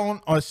get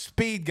on a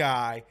speed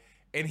guy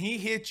and he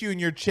hits you in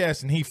your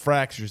chest and he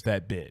fractures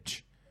that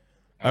bitch.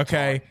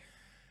 Okay?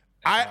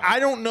 I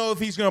don't know if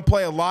he's going to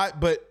play a lot,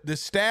 but the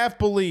staff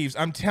believes,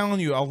 I'm telling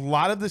you, a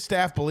lot of the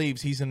staff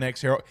believes he's the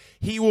next Harold.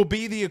 He will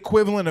be the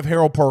equivalent of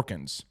Harold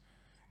Perkins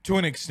to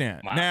an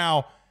extent. Wow.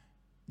 Now,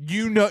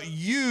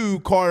 you,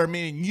 Carter,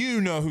 meaning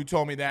you know who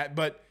told me that,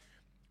 but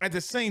at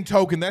the same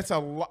token, that's a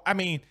lot. I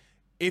mean,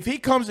 if he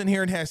comes in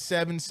here and has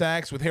 7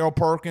 sacks with Harold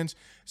Perkins,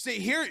 see,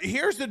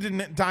 here's the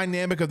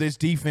dynamic of this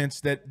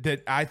defense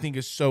that I think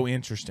is so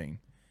interesting.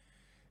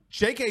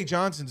 J.K.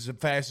 Johnson is the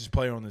fastest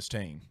player on this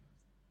team.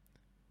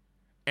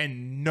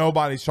 And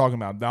nobody's talking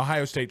about the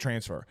Ohio State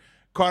transfer.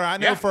 Carter, I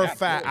know for a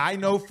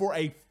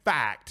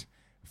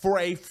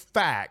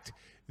fact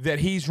that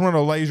he's run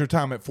a laser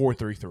time at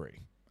 4.33.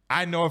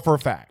 I know it for a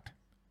fact.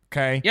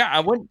 Okay.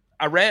 Yeah,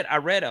 I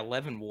read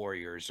 11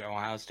 Warriors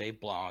Ohio State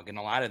blog, and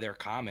a lot of their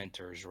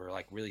commenters were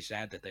like really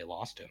sad that they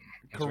lost him.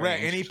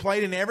 Correct. And he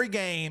played in every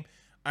game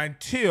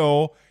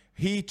until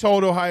he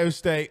told Ohio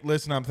State,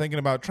 listen, I'm thinking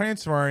about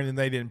transferring, and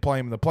they didn't play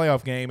him in the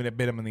playoff game, and it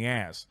bit him in the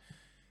ass.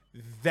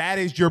 That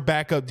is your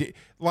backup.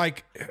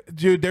 Like,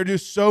 dude, they're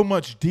just so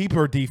much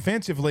deeper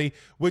defensively,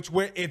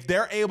 if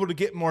they're able to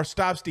get more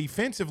stops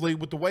defensively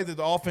with the way that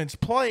the offense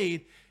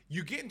played,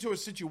 you get into a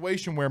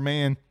situation where,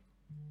 man,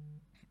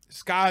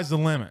 sky's the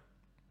limit.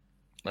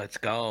 Let's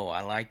go.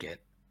 I like it.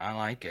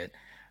 I'm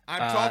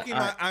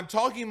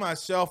talking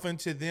myself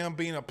into them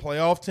being a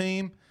playoff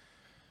team,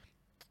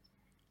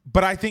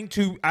 but I think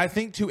two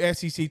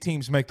SEC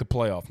teams make the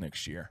playoff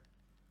next year.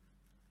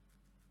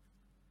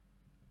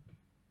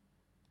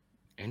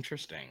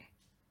 Interesting.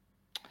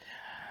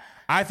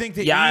 I think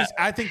the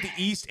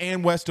East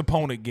and West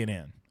opponent get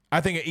in. I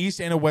think an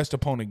East and a West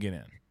opponent get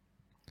in.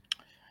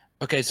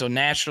 Okay, so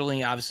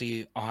nationally,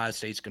 obviously, Ohio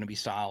State's going to be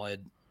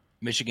solid.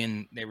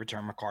 Michigan, they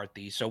return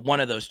McCarthy. So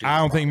one of those two. I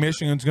don't think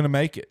Michigan's going to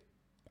make it.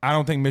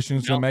 Going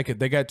to make it.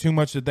 They got too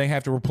much that they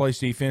have to replace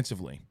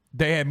defensively.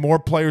 They had more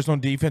players on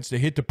defense to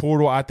hit the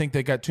portal. I think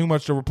they got too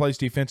much to replace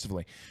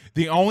defensively.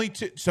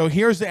 So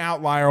here's the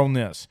outlier on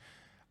this.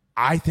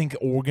 I think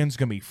Oregon's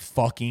going to be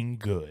fucking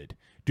good.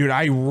 Dude,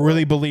 I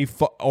really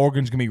believe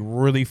Oregon's going to be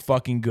really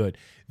fucking good.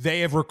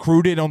 They have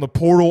recruited on the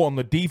portal on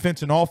the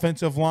defense and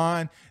offensive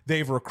line.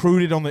 They've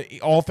recruited on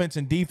the offense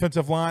and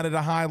defensive line at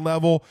a high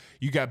level.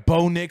 You got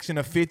Bo Nix in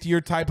a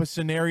fifth-year type of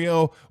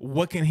scenario.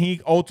 What can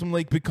he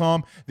ultimately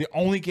become? The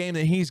only game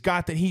that he's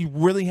got that he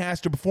really has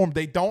to perform,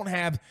 they don't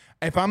have,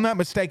 if I'm not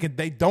mistaken,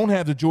 they don't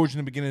have the Georgia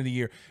in the beginning of the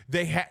year.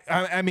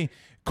 I mean,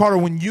 Carter,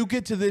 when you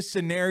get to this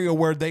scenario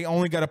where they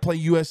only got to play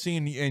USC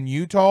and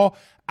Utah,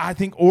 I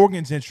think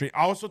Oregon's interesting.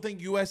 I also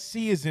think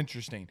USC is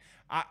interesting.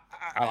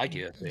 I like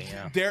USC,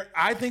 yeah.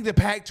 I think the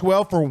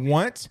Pac-12 for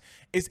once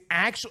is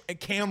actually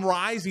Cam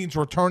Rising's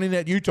returning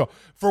at Utah.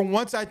 For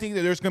once, I think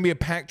that there's going to be a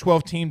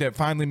Pac-12 team that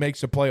finally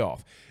makes a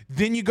playoff.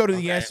 Then you go to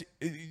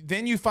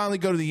then you finally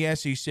go to the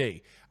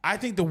SEC. I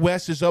think the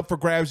West is up for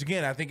grabs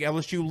again. I think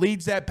LSU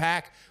leads that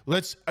pack.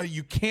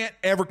 You can't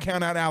ever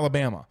count out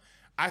Alabama.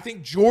 I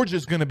think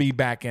Georgia's going to be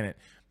back in it.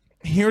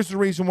 Here's the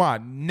reason why.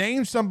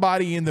 Name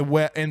somebody in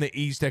the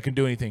East that can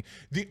do anything.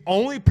 The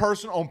only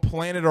person on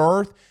planet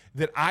Earth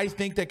that I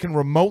think that can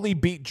remotely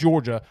beat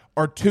Georgia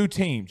are two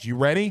teams. You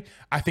ready?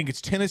 I think it's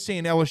Tennessee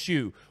and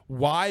LSU.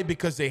 Why?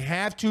 Because they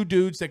have two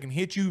dudes that can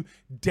hit you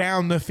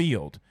down the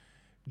field.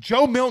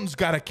 Joe Milton's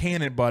got a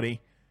cannon, buddy.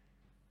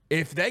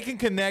 If they can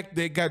connect,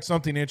 they got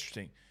something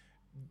interesting.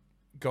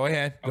 Go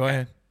ahead. Go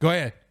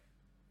ahead.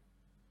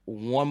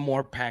 One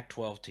more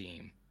Pac-12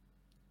 team.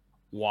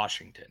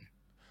 Washington.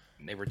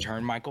 They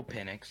return Michael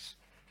Penix.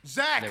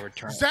 Zach,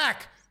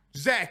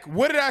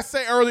 what did I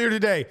say earlier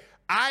today?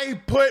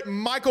 I put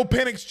Michael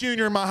Penix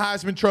Jr. in my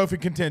Heisman Trophy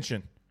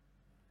contention.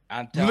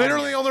 I'm telling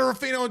Literally you. on the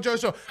Ruffino and Joe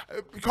show.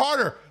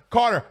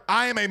 Carter,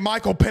 I am a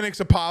Michael Penix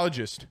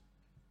apologist.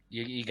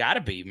 You got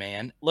to be,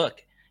 man.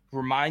 Look,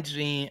 reminds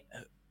me.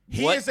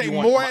 He is a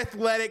more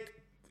athletic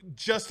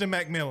Justin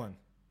McMillan.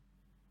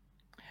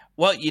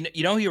 Well, you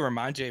know who he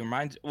reminds you?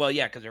 Well,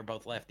 yeah, because they're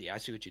both lefty. I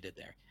see what you did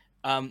there.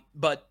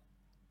 But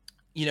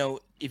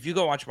if you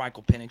go watch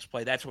Michael Penix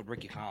play, that's what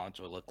Ricky Collins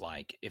would look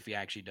like if he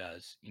actually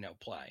does,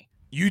 play.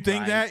 You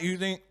think that? You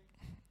think?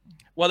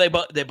 Well, they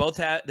both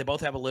have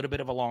a little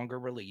bit of a longer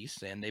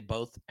release, and they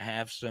both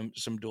have some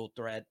dual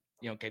threat,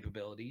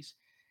 capabilities.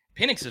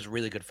 Penix is a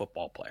really good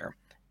football player,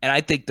 and I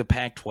think the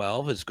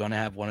Pac-12 is going to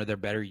have one of their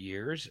better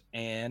years,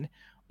 and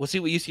we'll see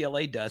what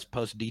UCLA does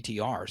post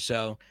DTR.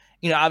 So,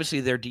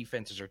 obviously their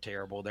defenses are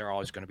terrible; they're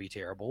always going to be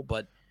terrible.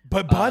 But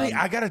buddy,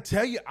 I got to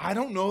tell you, I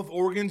don't know if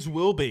Oregon's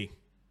will be.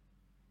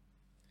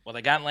 Well,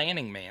 they got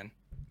Lanning, man.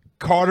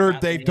 Carter,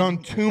 they've done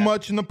too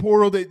much in the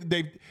portal.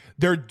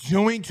 They're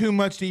doing too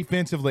much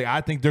defensively.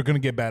 I think they're going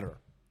to get better.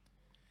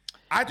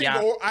 I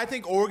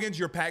think Oregon's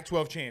your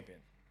Pac-12 champion.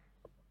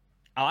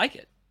 I like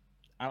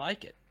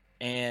it.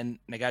 And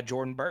they got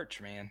Jordan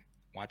Birch, man.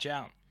 Watch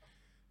out.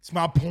 It's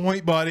my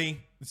point, buddy.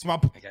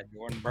 They got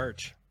Jordan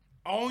Birch.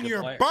 On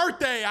your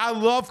birthday, I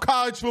love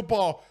college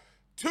football.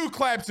 2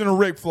 claps and a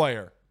Ric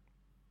Flair.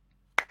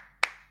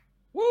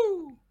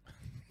 Woo!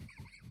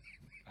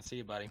 I see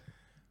you, buddy.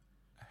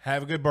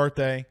 Have a good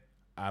birthday.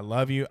 I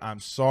love you. I'm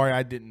sorry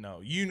I didn't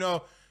know. You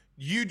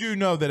do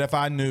know that if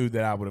I knew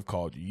that I would have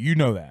called you. You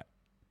know that.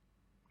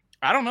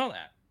 I don't know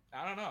that.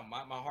 I don't know.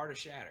 My heart is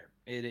shattered.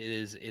 It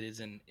is.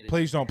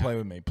 Please don't play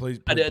with me. Please.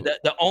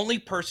 The only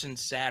person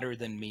sadder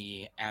than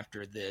me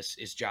after this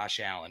is Josh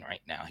Allen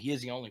right now. He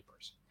is the only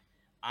person.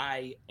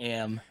 I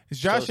am. Is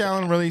Josh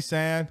Allen really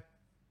sad?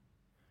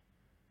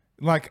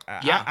 Like,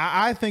 yeah.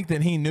 I think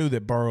that he knew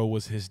that Burrow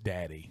was his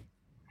daddy.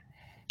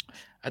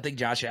 I think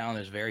Josh Allen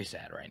is very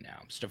sad right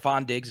now.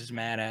 Stephon Diggs is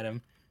mad at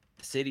him.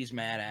 The city's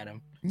mad at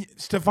him.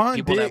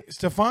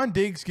 Stephon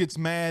Diggs gets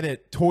mad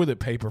at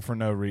toilet paper for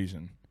no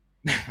reason.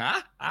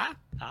 But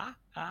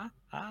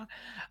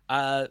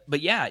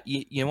yeah,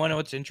 you want to know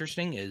what's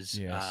interesting is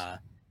yes.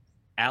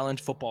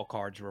 Allen's football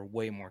cards were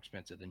way more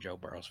expensive than Joe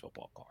Burrow's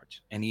football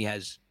cards. And he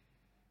has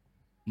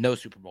no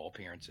Super Bowl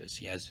appearances.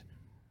 He has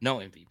no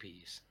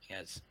MVPs. He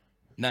has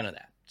none of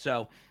that.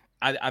 So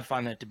I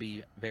find that to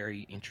be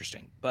very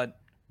interesting. But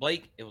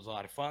Blake, it was a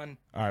lot of fun.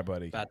 All right,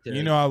 buddy. I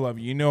love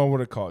you. You know I would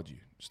have called you.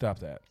 Stop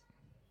that.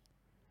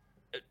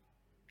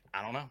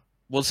 I don't know.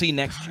 We'll see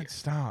next year.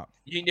 Stop.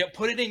 You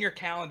put it in your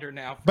calendar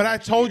now. But I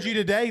told you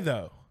today,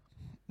 though.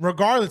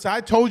 Regardless,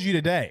 I told you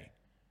today.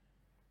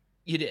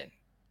 You did.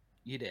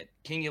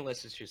 King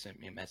Ulysses just sent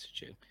me a message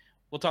too.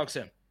 We'll talk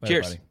soon. Later,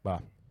 Cheers. Buddy.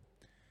 Bye.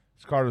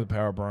 It's Carter the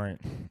Power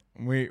Bryant.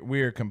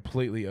 We are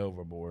completely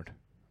overboard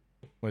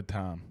with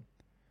time.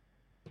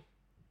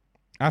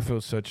 I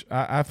feel such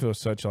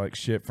like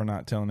shit for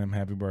not telling him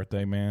happy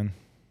birthday, man.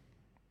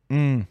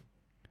 I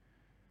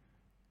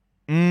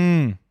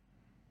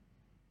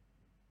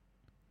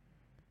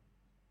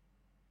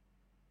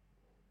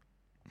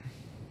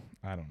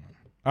don't know.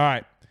 All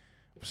right.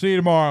 See you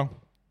tomorrow.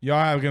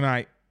 Y'all have a good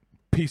night.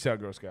 Peace out,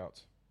 Girl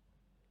Scouts.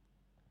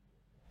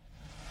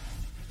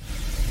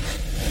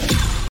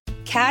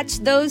 Catch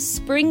those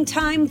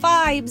springtime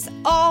vibes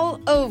all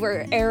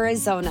over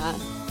Arizona.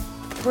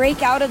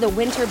 Break out of the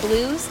winter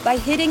blues by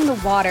hitting the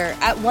water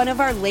at one of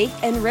our lake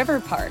and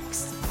river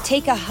parks.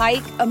 Take a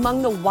hike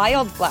among the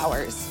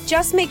wildflowers.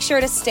 Just make sure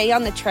to stay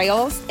on the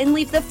trails and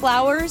leave the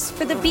flowers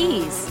for the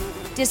bees.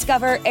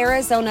 Discover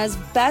Arizona's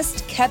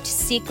best kept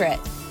secret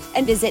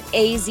and visit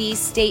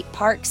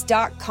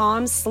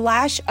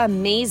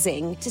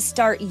azstateparks.com/amazing to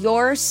start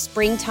your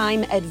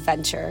springtime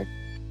adventure.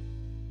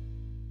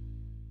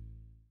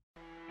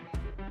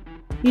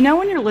 You know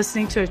when you're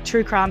listening to a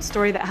true crime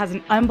story that has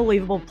an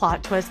unbelievable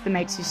plot twist that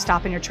makes you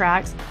stop in your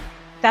tracks?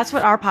 That's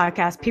what our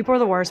podcast, People Are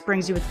the Worst,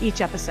 brings you with each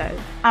episode.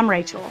 I'm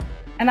Rachel.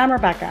 And I'm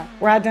Rebecca.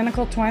 We're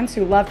identical twins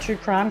who love true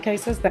crime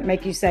cases that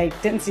make you say,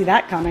 didn't see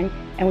that coming,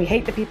 and we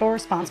hate the people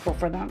responsible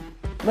for them.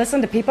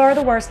 Listen to People Are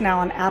the Worst now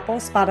on Apple,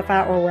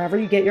 Spotify, or wherever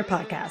you get your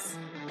podcasts.